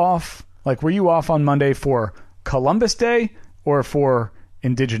you off? Were you off on Monday for Columbus Day or for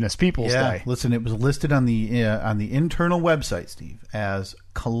Indigenous Peoples Day? Listen, it was listed on the internal website, Steve, as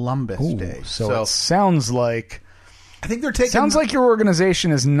Columbus Day. So it sounds like. I think they're taking. Sounds like your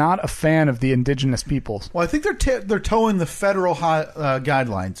organization is not a fan of the Indigenous peoples. Well, I think they're towing the federal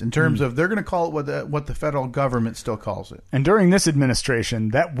guidelines in terms of they're going to call it what the federal government still calls it. And during this administration,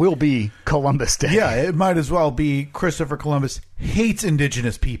 that will be Columbus Day. Yeah, it might as well be Christopher Columbus Hates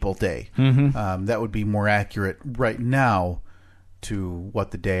Indigenous People Day. That would be more accurate right now to what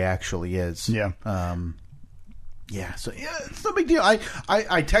the day actually is. Yeah. Yeah, so it's no big deal. I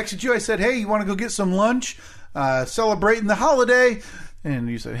texted you. I said, hey, you want to go get some lunch, celebrating the holiday? And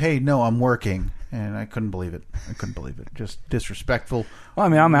you said, hey, no, I'm working. And I couldn't believe it. Just disrespectful. Well, I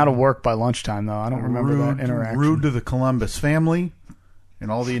mean, I'm out of work by lunchtime, though. I don't remember that interaction. Rude to the Columbus family and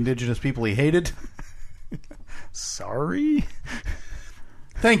all the indigenous people he hated. Sorry.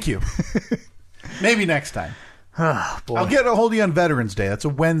 Thank you. Maybe next time. Oh, boy. I'll get a hold of you on Veterans Day. That's a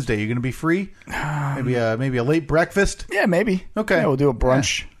Wednesday. You're going to be free? Maybe a late breakfast? Yeah, maybe. Okay. Yeah, we'll do a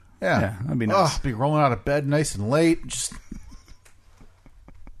brunch. Yeah, that'd be nice. Be rolling out of bed nice and late. Just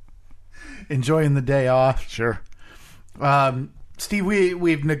enjoying the day off. Sure. Steve,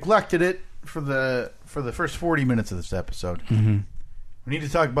 we've neglected it for the first 40 minutes of this episode. Mm-hmm. We need to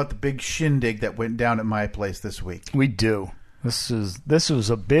talk about the big shindig that went down at my place this week. We do. This was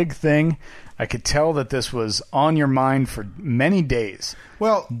a big thing. I could tell that this was on your mind for many days.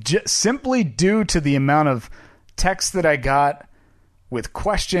 Well, simply due to the amount of text that I got with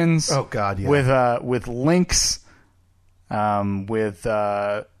questions. Oh God, yeah. With links, with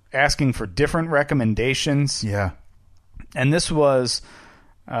asking for different recommendations. Yeah. And this was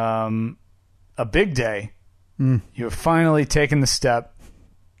a big day. Mm. You have finally taken the step.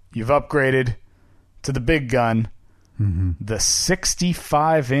 You've upgraded to the big gun. Mm-hmm. The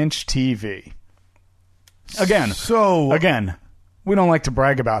 65-inch TV. Again, we don't like to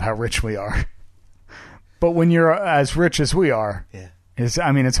brag about how rich we are. But when you're as rich as we are, it's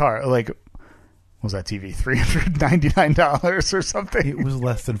hard. Like, what was that TV? $399 or something? It was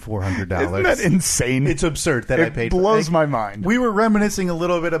less than $400. Isn't that insane? It's absurd that I paid. It blows my mind. We were reminiscing a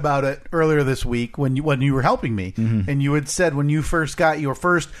little bit about it earlier this week when you were helping me, and you had said when you first got your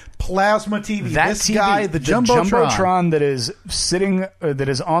first plasma TV, that this TV, guy, the Jumbotron that is sitting, that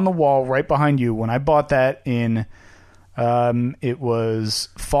is on the wall right behind you. When I bought that in, it was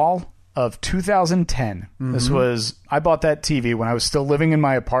fall of 2010. Mm-hmm. I bought that TV when I was still living in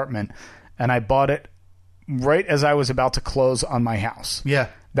my apartment. And I bought it right as I was about to close on my house. Yeah.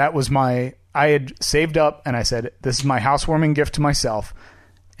 That was I had saved up, and I said, this is my housewarming gift to myself.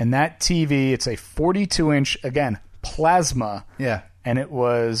 And that TV, it's a 42-inch, again, plasma. Yeah. And it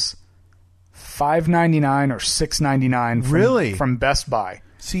was $5.99 or $6.99 from Best Buy.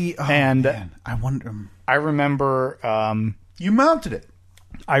 See, man, I wonder. I remember... you mounted it.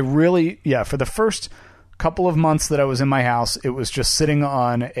 For the first couple of months that I was in my house, it was just sitting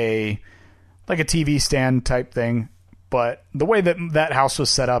on a TV stand type thing. But the way that house was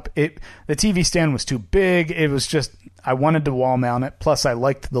set up, the TV stand was too big. It was just, I wanted to wall mount it. Plus, I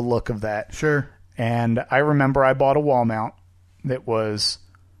liked the look of that. Sure. And I remember I bought a wall mount that was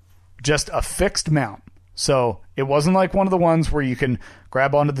just a fixed mount. So it wasn't like one of the ones where you can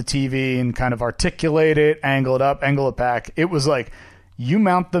grab onto the TV and kind of articulate it, angle it up, angle it back. It was like you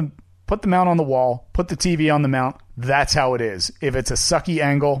put the mount on the wall, put the TV on the mount. That's how it is. If it's a sucky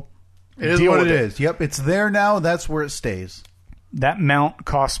angle, it is what it is. Yep, it's there now. That's where it stays. That mount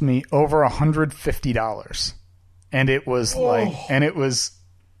cost me over $150, and it was it was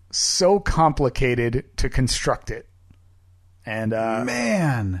so complicated to construct it. And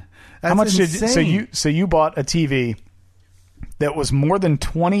man, that's how much insane. So you bought a TV that was more than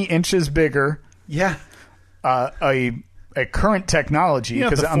 20 inches bigger? Yeah, a current technology,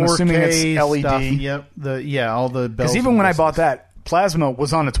 because I'm assuming it's LED. Stuff. Yep. All the bells. Because even when I bought that, plasma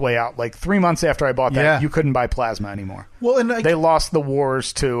was on its way out. Like 3 months after I bought that, you couldn't buy plasma anymore. Well, and they lost the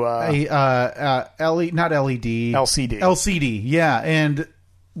wars to not LED, LCD. Yeah, and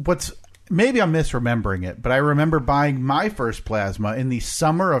maybe I'm misremembering it, but I remember buying my first plasma in the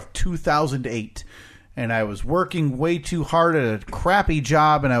summer of 2008. And I was working way too hard at a crappy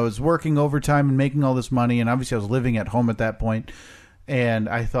job, and I was working overtime and making all this money, and obviously I was living at home at that point. And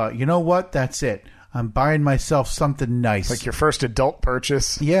I thought, you know what? That's it. I'm buying myself something nice. Like your first adult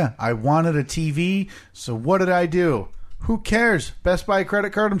purchase? Yeah. I wanted a TV, so what did I do? Who cares? Best Buy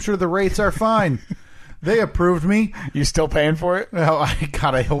credit card, I'm sure the rates are fine. They approved me. You still paying for it? Oh,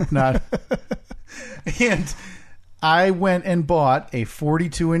 God, I hope not. And I went and bought a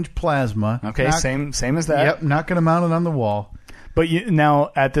 42-inch plasma. Okay, same as that. Yep, not going to mount it on the wall. But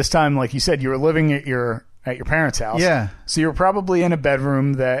now, at this time, like you said, you were living at your parents' house. Yeah. So you were probably in a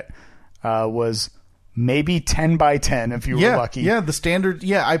bedroom that was maybe 10 by 10 if you were lucky. Yeah, the standard.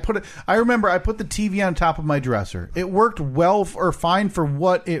 Yeah, I remember I put the TV on top of my dresser. It worked well or fine for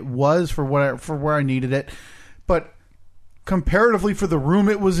what it was, for where I needed it. But comparatively for the room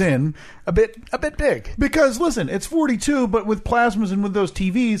it was in, a bit big. Because listen, it's 42, but with plasmas and with those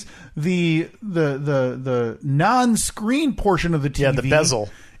TVs, the non-screen portion of the TV, the bezel,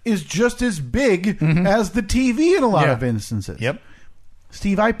 is just as big as the TV in a lot of instances. Yep.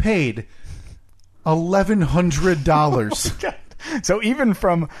 Steve, I paid $1,100. So even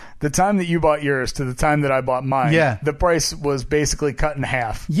from the time that you bought yours to the time that I bought mine, the price was basically cut in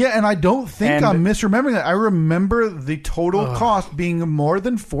half. Yeah, and I don't think I'm misremembering that. I remember the total cost being more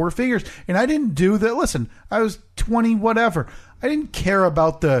than 4 figures. And I didn't do that. Listen, I was 20, whatever. I didn't care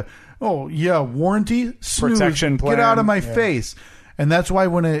about the, warranty, snooze, protection plan. Get out of my face. And that's why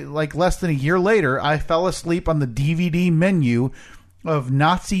when less than a year later, I fell asleep on the DVD menu of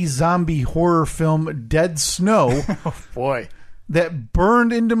Nazi zombie horror film Dead Snow. Oh, boy. That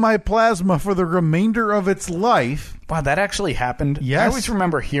burned into my plasma for the remainder of its life. Wow, that actually happened? Yes. I always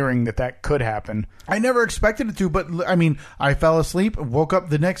remember hearing that could happen. I never expected it to, but I mean, I fell asleep, woke up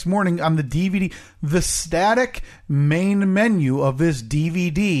the next morning on the DVD, the static main menu of this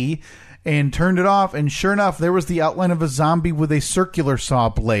DVD, and turned it off, and sure enough, there was the outline of a zombie with a circular saw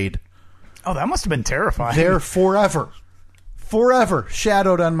blade. Oh, that must have been terrifying. There forever. Forever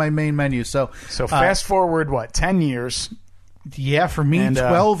shadowed on my main menu. So fast forward, 10 years? Yeah, for me,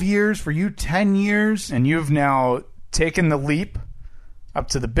 12 years. For you, 10 years. And you've now taken the leap up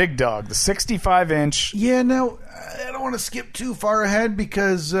to the big dog, the 65-inch. Yeah, no, I don't want to skip too far ahead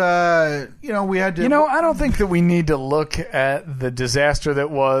because, we had to... I don't think that we need to look at the disaster that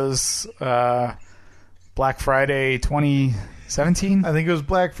was Black Friday 2017. I think it was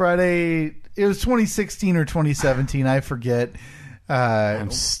Black Friday. It was 2016 or 2017. I forget. I'm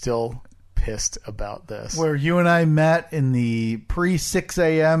still pissed about this. Where you and I met in the pre-6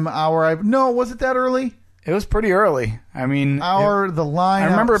 a.m. hour. No, was it that early? It was pretty early. I mean, the line.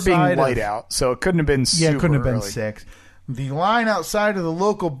 I remember it being light out, so it couldn't have been super it couldn't have been early. 6. The line outside of the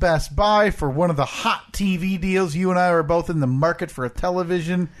local Best Buy for one of the hot TV deals. You and I were both in the market for a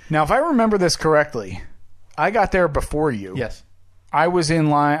television. Now, if I remember this correctly, I got there before you. Yes. I was in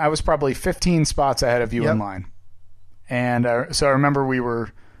line. I was probably 15 spots ahead of you in line. And so I remember we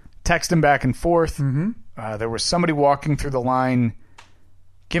were texting back and forth. Mm-hmm. There was somebody walking through the line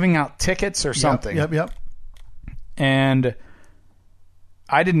giving out tickets or something. Yep. And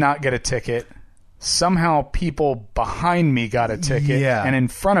I did not get a ticket. Somehow people behind me got a ticket and in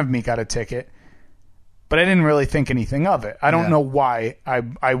front of me got a ticket. But I didn't really think anything of it. I don't know why.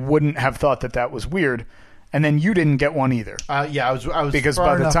 I wouldn't have thought that was weird. And then you didn't get one either. I was because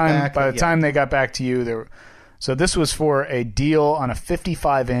by the time they got back to you, so this was for a deal on a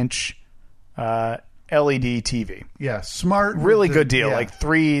 55-inch LED TV. Yeah, smart, really good deal, like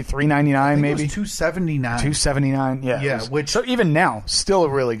 $399 maybe. It was $279. $279, yeah. Yeah, so even now, still a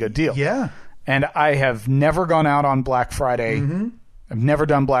really good deal. Yeah. And I have never gone out on Black Friday. Mm-hmm. I've never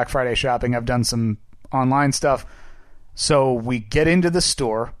done Black Friday shopping. I've done some online stuff. So we get into the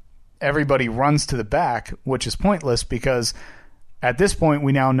store. Everybody runs to the back, which is pointless because at this point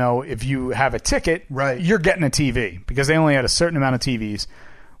we now know if you have a ticket, you're getting a TV because they only had a certain amount of TVs.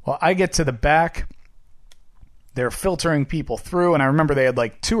 Well, I get to the back. They're filtering people through, and I remember they had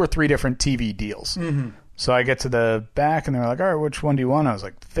like 2 or 3 different TV deals. Mm-hmm. So I get to the back, and they're like, all right, which one do you want? I was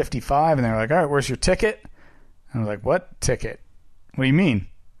like, 55. And they're like, all right, where's your ticket? And I was like, what ticket? What do you mean?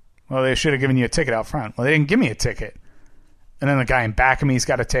 Well, they should have given you a ticket out front. Well, they didn't give me a ticket. And then the guy in back of me's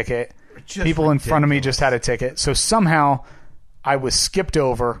got a ticket. People in front of me just had a ticket. So somehow I was skipped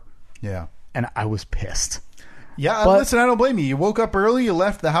over. Yeah. And I was pissed. Yeah, listen, I don't blame you. You woke up early, you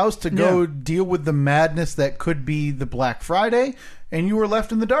left the house to go deal with the madness that could be the Black Friday, and you were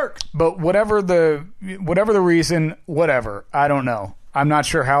left in the dark. But whatever the reason, whatever, I don't know. I'm not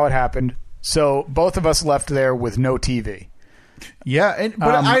sure how it happened. So both of us left there with no TV. Yeah,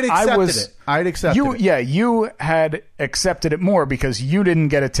 but I'd accepted it. Yeah, you had accepted it more because you didn't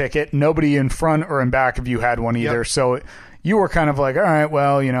get a ticket. Nobody in front or in back of you had one either. Yep. So you were kind of like, all right,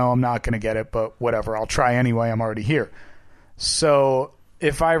 well, I'm not going to get it, but whatever. I'll try anyway. I'm already here. So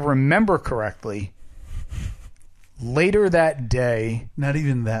if I remember correctly, later that day. Not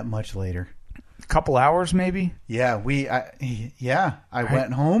even that much later. A couple hours maybe? Yeah, I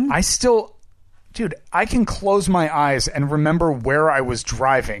went home. Dude, I can close my eyes and remember where I was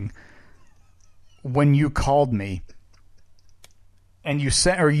driving when you called me. And you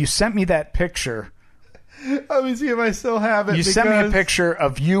sent me that picture. Let me see if I still have it. You sent me a picture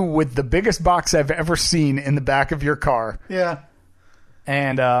of you with the biggest box I've ever seen in the back of your car. Yeah.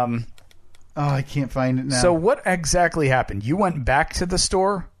 And I can't find it now. So what exactly happened? You went back to the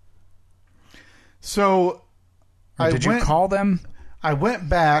store? So did you call them? I went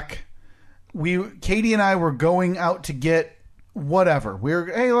back. Katie and I were going out to get whatever.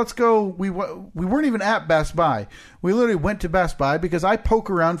 Hey, let's go. We weren't even at Best Buy. We literally went to Best Buy because I poke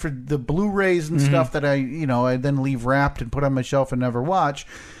around for the Blu-rays and stuff that I then leave wrapped and put on my shelf and never watch.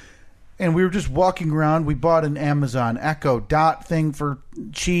 And we were just walking around. We bought an Amazon Echo Dot thing for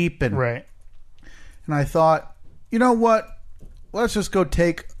cheap, and And I thought, you know what? Let's just go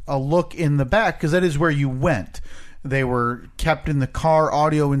take a look in the back, because that is where you went. They were kept in the car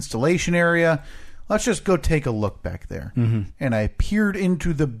audio installation area. Let's just go take a look back there. Mm-hmm. And I peered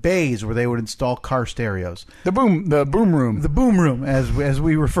into the bays where they would install car stereos. The boom room. The boom room, as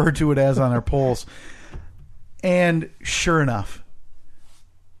we refer to it as on our polls. And sure enough,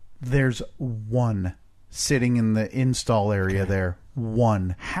 there's one sitting in the install area there.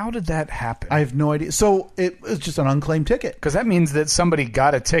 One. How did that happen? I have no idea. So it was just an unclaimed ticket. Because that means that somebody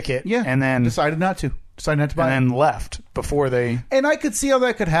got a ticket and then decided not to buy it. And then left before they... And I could see how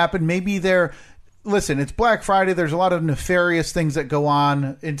that could happen. Maybe they're... Listen, it's Black Friday. There's a lot of nefarious things that go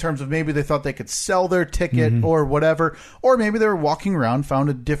on in terms of maybe they thought they could sell their ticket or whatever. Or maybe they were walking around, found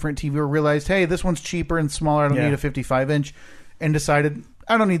a different TV or realized, hey, this one's cheaper and smaller. I don't need a 55-inch. And decided,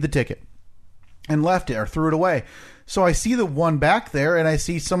 I don't need the ticket. And left it or threw it away. So I see the one back there, and I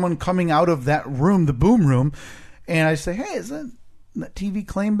see someone coming out of that room, the boom room. And I say, hey, is that TV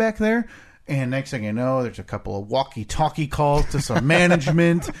claim back there? And next thing I know, there's a couple of walkie-talkie calls to some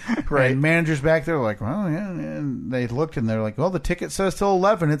management. Right. And managers back there are like, well, yeah. And they looked and they're like, well, the ticket says till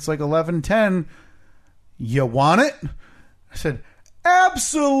 11. It's like 11:10. You want it? I said,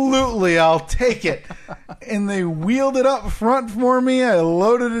 absolutely, I'll take it. And they wheeled it up front for me. I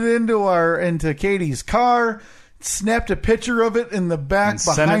loaded it into Katie's car, snapped a picture of it in the back and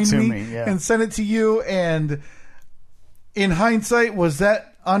behind me, and sent it to you. And in hindsight, was that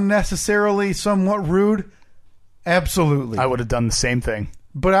unnecessarily somewhat rude? Absolutely. I would have done the same thing.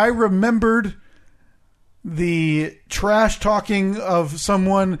 But I remembered the trash talking of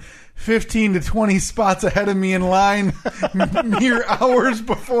someone 15 to 20 spots ahead of me in line mere hours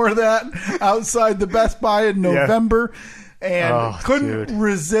before that outside the Best Buy in November. And couldn't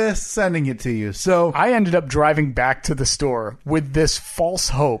resist sending it to you. So I ended up driving back to the store with this false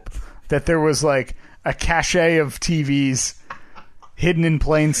hope that there was like a cache of TVs hidden in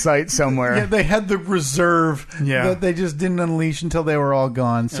plain sight somewhere. Yeah, they had the reserve that they just didn't unleash until they were all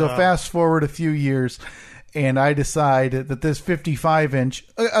gone. So fast forward a few years, and I decide that this 55-inch,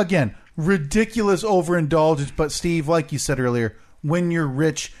 again, ridiculous overindulgence, but Steve, like you said earlier, when you're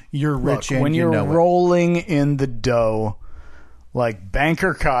rich, you're rich. Look, when you're rolling in the dough like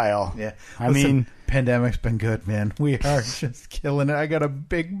Banker Kyle. Yeah. I mean, pandemic's been good, man. We are just killing it. I got a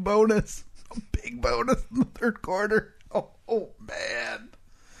big bonus in the third quarter. Oh, man.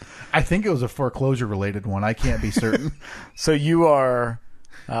 I think it was a foreclosure related one. I can't be certain. So you are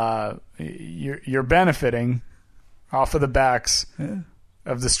you're benefiting off of the backs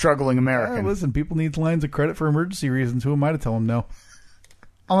of the struggling American. Listen, people need lines of credit for emergency reasons. Who am I to tell them no?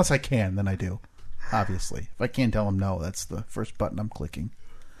 Unless I can, then I do. Obviously. If I can't tell them no, that's the first button I'm clicking.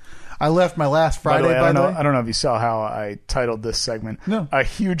 I left my last Friday, by the way. I don't know if you saw how I titled this segment. No. A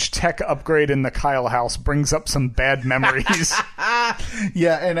huge tech upgrade in the Kyle house brings up some bad memories.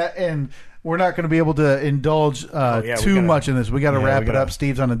 Yeah, and we're not going to be able to indulge too much in this. We got to wrap it up.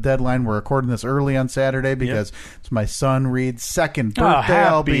 Steve's on a deadline. We're recording this early on Saturday because it's my son Reed's second birthday.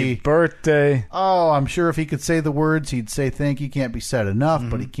 Happy birthday. Oh, I'm sure if he could say the words, he'd say thank you. Can't be said enough,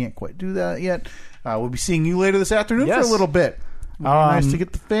 but he can't quite do that yet. We'll be seeing you later this afternoon for a little bit. Nice to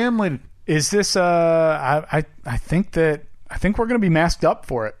get the family. Is this? I think we're going to be masked up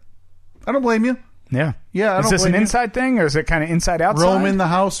for it. I don't blame you. Yeah. Is this an inside thing, or is it kind of inside outside? Roam in the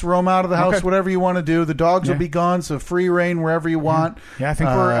house, roam out of the house, whatever you want to do. The dogs will be gone, so free reign wherever you want. Yeah, I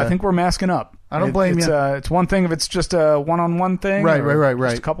think we're masking up. I don't blame you. It's one thing if it's just a one-on-one thing, right.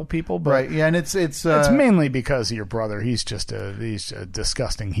 Just a couple people, but right. Yeah, and it's mainly because of your brother. He's a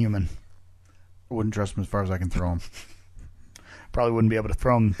disgusting human. I wouldn't trust him as far as I can throw him. Probably wouldn't be able to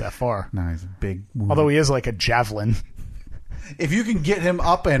throw him that far. No, he's a big woman. Although he is like a javelin. If you can get him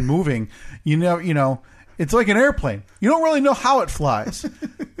up and moving, you know, it's like an airplane. You don't really know how it flies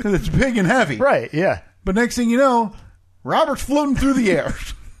because it's big and heavy. Right, yeah. But next thing you know, Robert's floating through the air.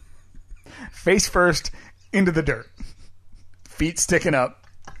 Face first into the dirt. Feet sticking up.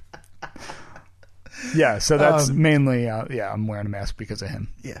 Yeah, so that's mainly, I'm wearing a mask because of him.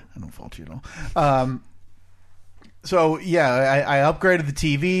 Yeah, I don't fault you at all. So, yeah, I upgraded the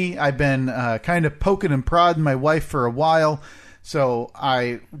TV. I've been kind of poking and prodding my wife for a while. So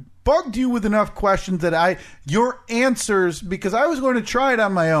I bugged you with enough questions that your answers, because I was going to try it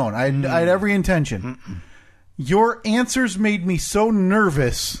on my own. I had every intention. Your answers made me so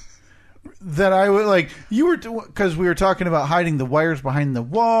nervous that I would because we were talking about hiding the wires behind the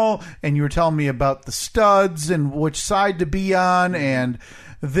wall, and you were telling me about the studs and which side to be on and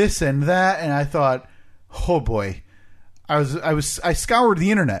this and that. And I thought, oh boy. I scoured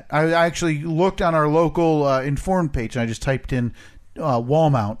the internet. I actually looked on our local Informed page, and I just typed in wall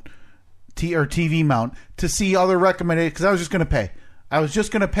mount. TV mount to see other recommended, because I was just going to pay. I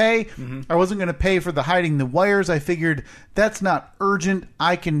wasn't going to pay for the hiding the wires. I figured that's not urgent.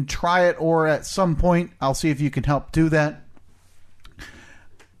 I can try it, or at some point I'll see if you can help do that.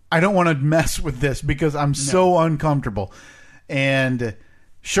 I don't want to mess with this because I'm so uncomfortable. And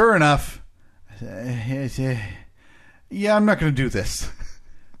sure enough, yeah, I'm not going to do this.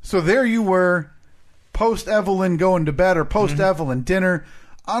 So there you were, post Evelyn going to bed or post Evelyn dinner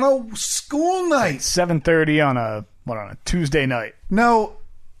on a school night. 7:30 on a Tuesday night. No,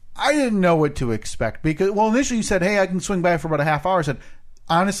 I didn't know what to expect because, well, initially you said, hey, I can swing by for about a half hour. I said,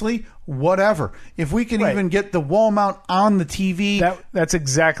 honestly, whatever. If we can even get the wall mount on the TV. That's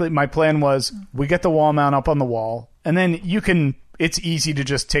exactly my plan. Was we get the wall mount up on the wall, and then it's easy to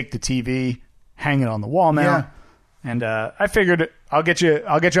just take the TV, hang it on the wall mount. Yeah. And I figured I'll get you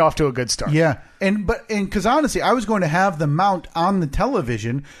off to a good start. Yeah, and because honestly, I was going to have the mount on the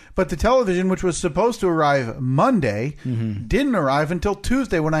television, but the television, which was supposed to arrive Monday, didn't arrive until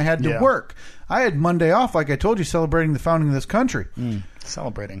Tuesday when I had to work. I had Monday off, like I told you, celebrating the founding of this country.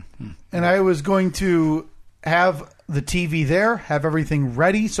 Celebrating. And I was going to have the TV there, have everything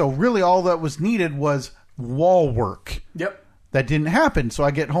ready. So really, all that was needed was wall work. Yep. That didn't happen. So I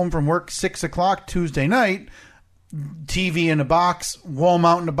get home from work 6 o'clock Tuesday night. TV in a box, wall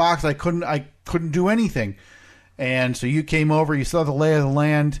mount in a box. I couldn't do anything. And so you came over, you saw the lay of the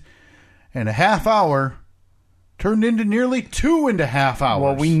land, and a half hour turned into nearly 2.5 hours.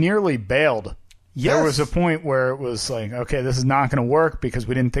 Well, we nearly bailed. Yes. There was a point where it was like, okay, this is not going to work because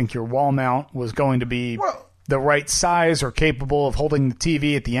we didn't think your wall mount was going to be the right size or capable of holding the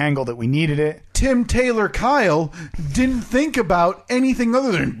TV at the angle that we needed it. Tim Taylor Kyle didn't think about anything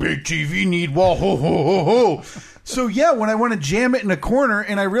other than big TV need wall. Ho, ho, ho, ho. So, yeah, when I want to jam it in a corner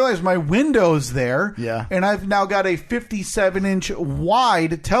and I realize my window's there, and I've now got a 57-inch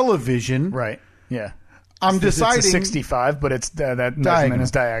wide television. Right, yeah. I'm deciding. It's a 65, but it's that measurement is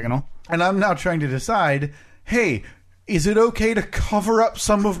diagonal. And I'm now trying to decide, hey, is it okay to cover up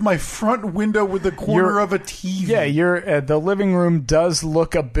some of my front window with the corner of a TV? Yeah, the living room does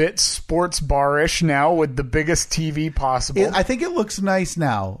look a bit sports bar-ish now with the biggest TV possible. I think it looks nice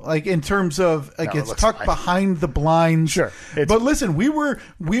now, like in terms of like it's tucked fine behind the blinds. Sure, but listen, we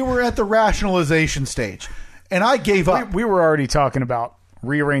were at the rationalization stage, and I gave up. We were already talking about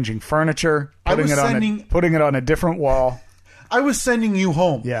rearranging furniture, putting it on a different wall. I was sending you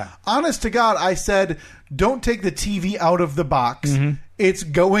home. Yeah. Honest to God, I said, don't take the TV out of the box. It's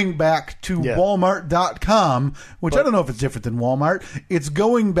going back to Walmart.com, which I don't know if it's different than Walmart. It's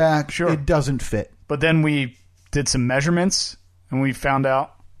going back. Sure. It doesn't fit. But then we did some measurements, and we found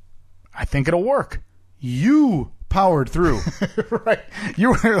out, I think it'll work. You powered through. Right.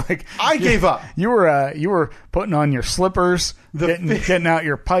 You were like... I gave up. You were putting on your slippers, getting out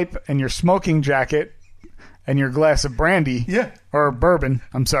your pipe and your smoking jacket, and your glass of brandy. Yeah. Or bourbon.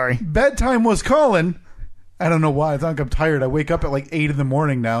 I'm sorry. Bedtime was calling. I don't know why. I think I'm tired. I wake up at like 8 in the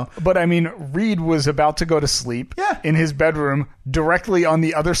morning now. But I mean, Reed was about to go to sleep in his bedroom directly on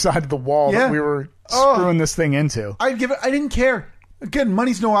the other side of the wall that we were screwing this thing into. I didn't care. Again,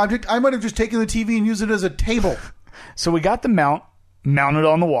 money's no object. I might have just taken the TV and used it as a table. So we got the mount mounted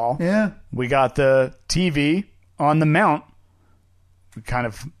on the wall. Yeah. We got the TV on the mount. We kind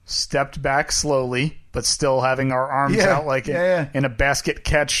of stepped back slowly, but still having our arms out like in a basket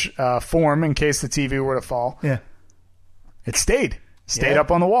catch form in case the TV were to fall. Yeah. It stayed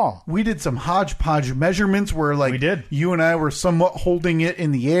up on the wall. We did some hodgepodge measurements where like we did. You and I were somewhat holding it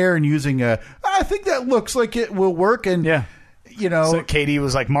in the air and using I think that looks like it will work. And, you know. So Katie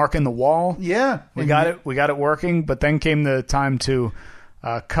was like marking the wall. Yeah. We got it working, but then came the time to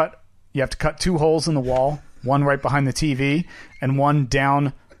cut. You have to cut 2 holes in the wall. One right behind the TV and one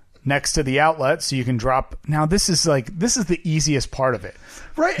down next to the outlet so you can drop. Now this is the easiest part of it.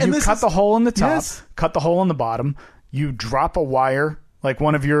 Right. And you cut the hole in the top, cut the hole in the bottom. You drop a wire, like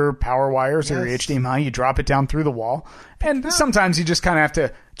one of your power wires or your HDMI, you drop it down through the wall. And sometimes you just kind of have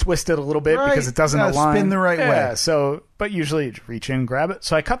to twist it a little bit because it doesn't align. Spin the right way. So, but usually you just reach in, grab it.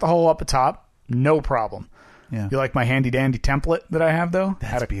 So I cut the hole up the top, no problem. Yeah. You like my handy dandy template that I have though?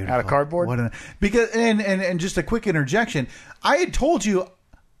 That's beautiful. Out of cardboard. Because and just a quick interjection. I had told you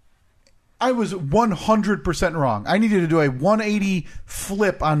I was 100% wrong. I needed to do a 180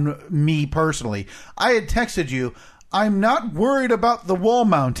 flip on me personally. I had texted you, I'm not worried about the wall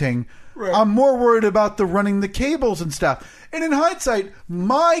mounting. Right. I'm more worried about the running the cables and stuff. And in hindsight,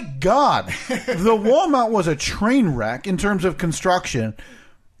 my God, the wall mount was a train wreck in terms of construction.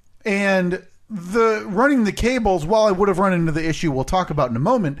 And the running the cables, while I would have run into the issue we'll talk about in a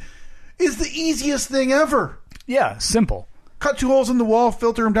moment, is the easiest thing ever. Yeah, simple. cut 2 holes in the wall,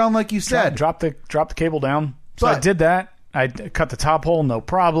 filter them down like you said. Drop the cable down. So I But- did that. I cut the top hole, no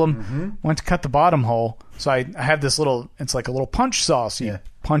problem. Went to cut the bottom hole. So I have this little, it's like a little punch saw. So you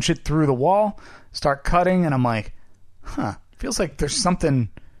punch it through the wall, start cutting, and I'm like, feels like there's something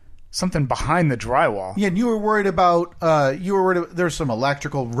behind the drywall. Yeah, and you were worried about there's some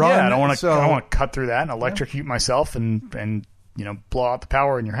electrical run. Yeah, I don't want so, to cut through that and electrocute myself and blow out the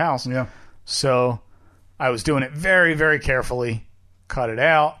power in your house. Yeah. So I was doing it very, very carefully. Cut it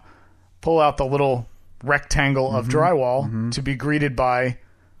out, pull out the little rectangle of drywall to be greeted by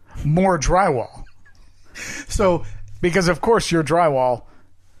more drywall. So Because of course your drywall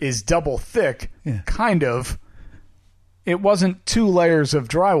is double thick, kind of. It wasn't 2 layers of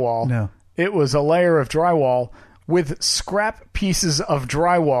drywall. No. It was a layer of drywall with scrap pieces of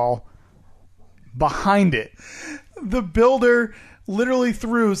drywall behind it. the builder literally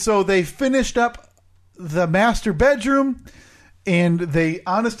threw. So they finished up the master bedroom, and they,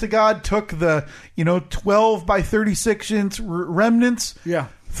 honest to God, took the 12 by 36 inch remnants. Yeah.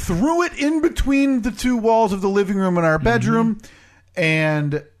 Threw it in between the 2 walls of the living room and our bedroom,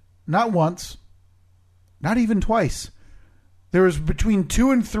 and not once, not even twice. There was between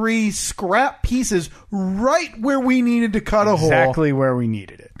 2 and 3 scrap pieces right where we needed to cut a hole. Exactly where we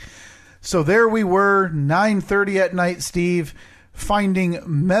needed it. So there we were, 9:30 at night, Steve, finding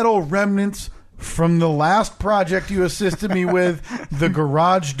metal remnants from the last project you assisted me with, the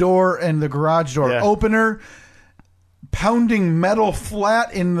garage door and the garage door opener, pounding metal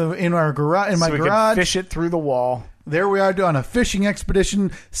flat in our garage, So we garage. could fish it through the wall. There we are on a fishing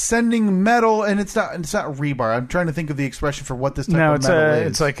expedition, sending metal, and it's not rebar. I'm trying to think of the expression for what this type of metal is.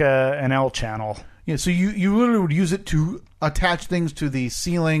 It's like an L channel. Yeah, so you literally would use it to attach things to the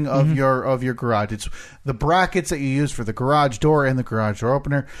ceiling of your garage. It's the brackets that you use for the garage door and the garage door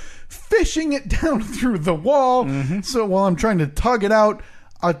opener. Fishing it down through the wall. So while I'm trying to tug it out,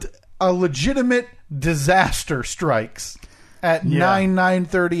 a legitimate disaster strikes at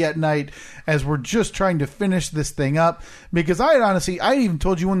 9:30 at night as we're just trying to finish this thing up. Because I even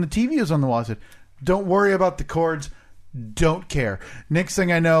told you when the TV was on the wall, I said, don't worry about the cords. Don't care. Next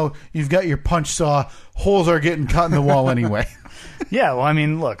thing I know, you've got your punch saw. Holes are getting cut in the wall anyway. Yeah, well, I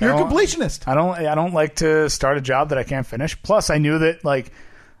mean, look, You're a completionist. I don't like to start a job that I can't finish. Plus, I knew that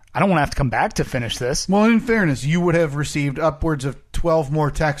I don't want to have to come back to finish this. Well, in fairness, you would have received upwards of 12 more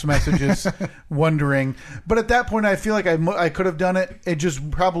text messages wondering. But at that point, I feel like I could have done it. It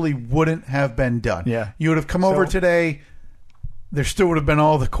just probably wouldn't have been done. Yeah. You would have come over today. There still would have been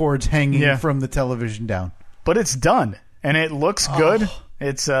all the cords hanging from the television down. But it's done, and it looks good.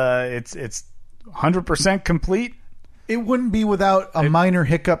 It's 100% complete. It wouldn't be without a minor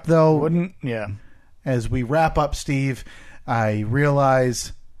hiccup, though. Wouldn't, yeah. As we wrap up, Steve, I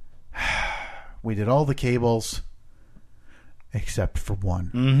realize we did all the cables except for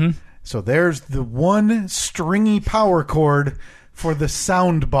one. Mm-hmm. So there's the one stringy power cord for the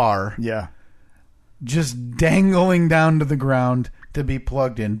sound bar. Yeah. Just dangling down to the ground to be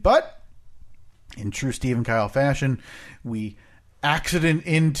plugged in. But in true Steve and Kyle fashion, we accident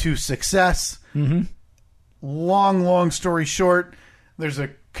into success. Mm-hmm. Long story short, there's a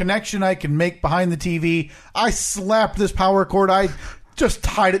connection I can make behind the TV. I slapped this power cord. I just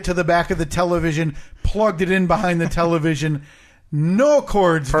tied it to the back of the television, plugged it in behind the television. No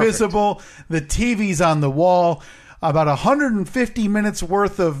cords visible. The TV's on the wall. About 150 minutes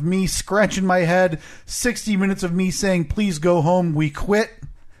worth of me scratching my head. 60 minutes of me saying, please go home. We quit.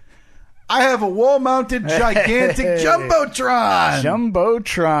 I have a wall-mounted gigantic Jumbotron.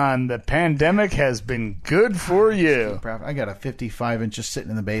 Jumbotron. The pandemic has been good for you. I got a 55-inch just sitting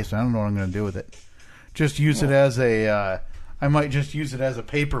in the basement. I don't know what I'm going to do with it. Just use it as a... I might just use it as a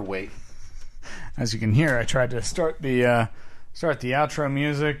paperweight. As you can hear, I tried to start the outro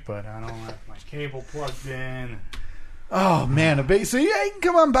music, but I don't have my cable plugged in. Oh man, so yeah, you can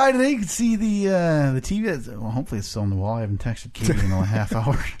come on by today. You can see the TV. Well, hopefully it's still on the wall. I haven't texted Katie in a half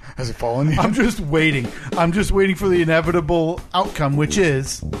hour. Has it fallen yet? I'm just waiting. For the inevitable outcome, which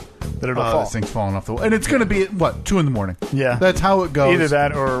is that it'll fall. This thing's falling off the wall, and it's going to be at 2 a.m. Yeah, that's how it goes. Either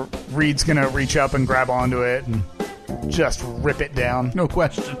that, or Reed's going to reach up and grab onto it and just rip it down. No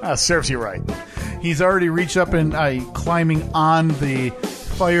question. Serves you right. He's already reached up and climbing on the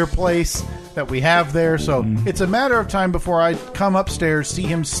fireplace that we have there, so it's a matter of time before I come upstairs, see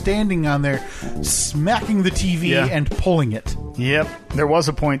him standing on there, smacking the TV and pulling it. Yep. There was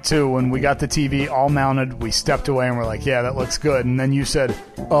a point, too, when we got the TV all mounted, we stepped away and we're like, yeah, that looks good. And then you said,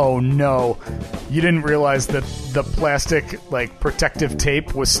 oh, no. You didn't realize that the plastic, protective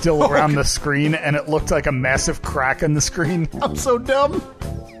tape was still around the screen, and it looked like a massive crack in the screen. I'm so dumb.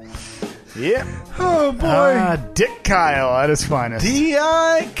 Yep. Oh boy. Dick Kyle at his finest.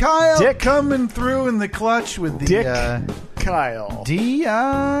 D.I. Kyle Dick. coming through in the clutch with the Dick Kyle.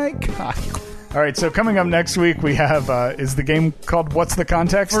 D.I. Kyle. All right, so coming up next week, we have, is the game called What's the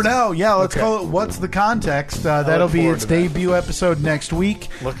Context? For now, yeah, let's Okay. call it What's the Context? That'll be forward its to that. debut episode next week.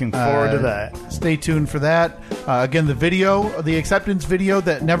 Looking forward to that. Stay tuned for that. Again, the video, the acceptance video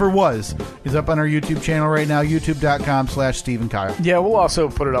that never was, is up on our YouTube channel right now, youtube.com/Steve and Kyle. Yeah, we'll also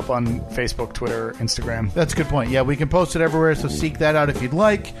put it up on Facebook, Twitter, Instagram. That's a good point. Yeah, we can post it everywhere, so seek that out if you'd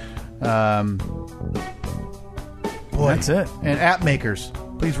like. Boy. That's it. And app makers,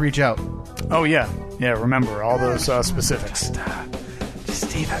 please reach out. Oh, yeah. Yeah, remember all those specifics. Just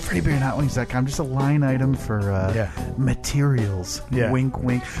Steve at FreeBeerNotWings.com. Just a line item for materials. Yeah. Wink,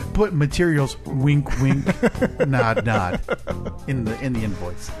 wink. Put materials. Wink, wink. Nod, nod. In the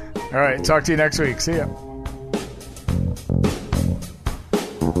invoice. All right, talk to you next week. See ya.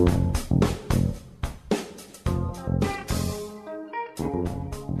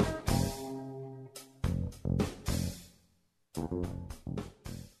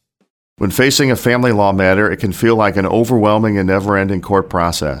 When facing a family law matter, it can feel like an overwhelming and never-ending court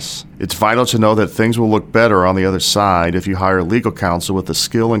process. It's vital to know that things will look better on the other side if you hire legal counsel with the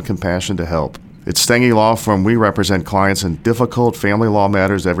skill and compassion to help. At Stengy Law Firm, we represent clients in difficult family law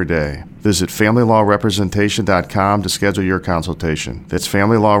matters every day. Visit FamilyLawRepresentation.com to schedule your consultation. That's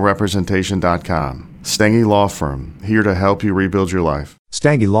FamilyLawRepresentation.com. Stengy Law Firm, here to help you rebuild your life.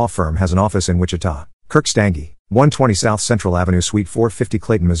 Stange Law Firm has an office in Wichita. Kirk Stange, 120 South Central Avenue, Suite 450,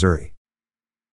 Clayton, Missouri.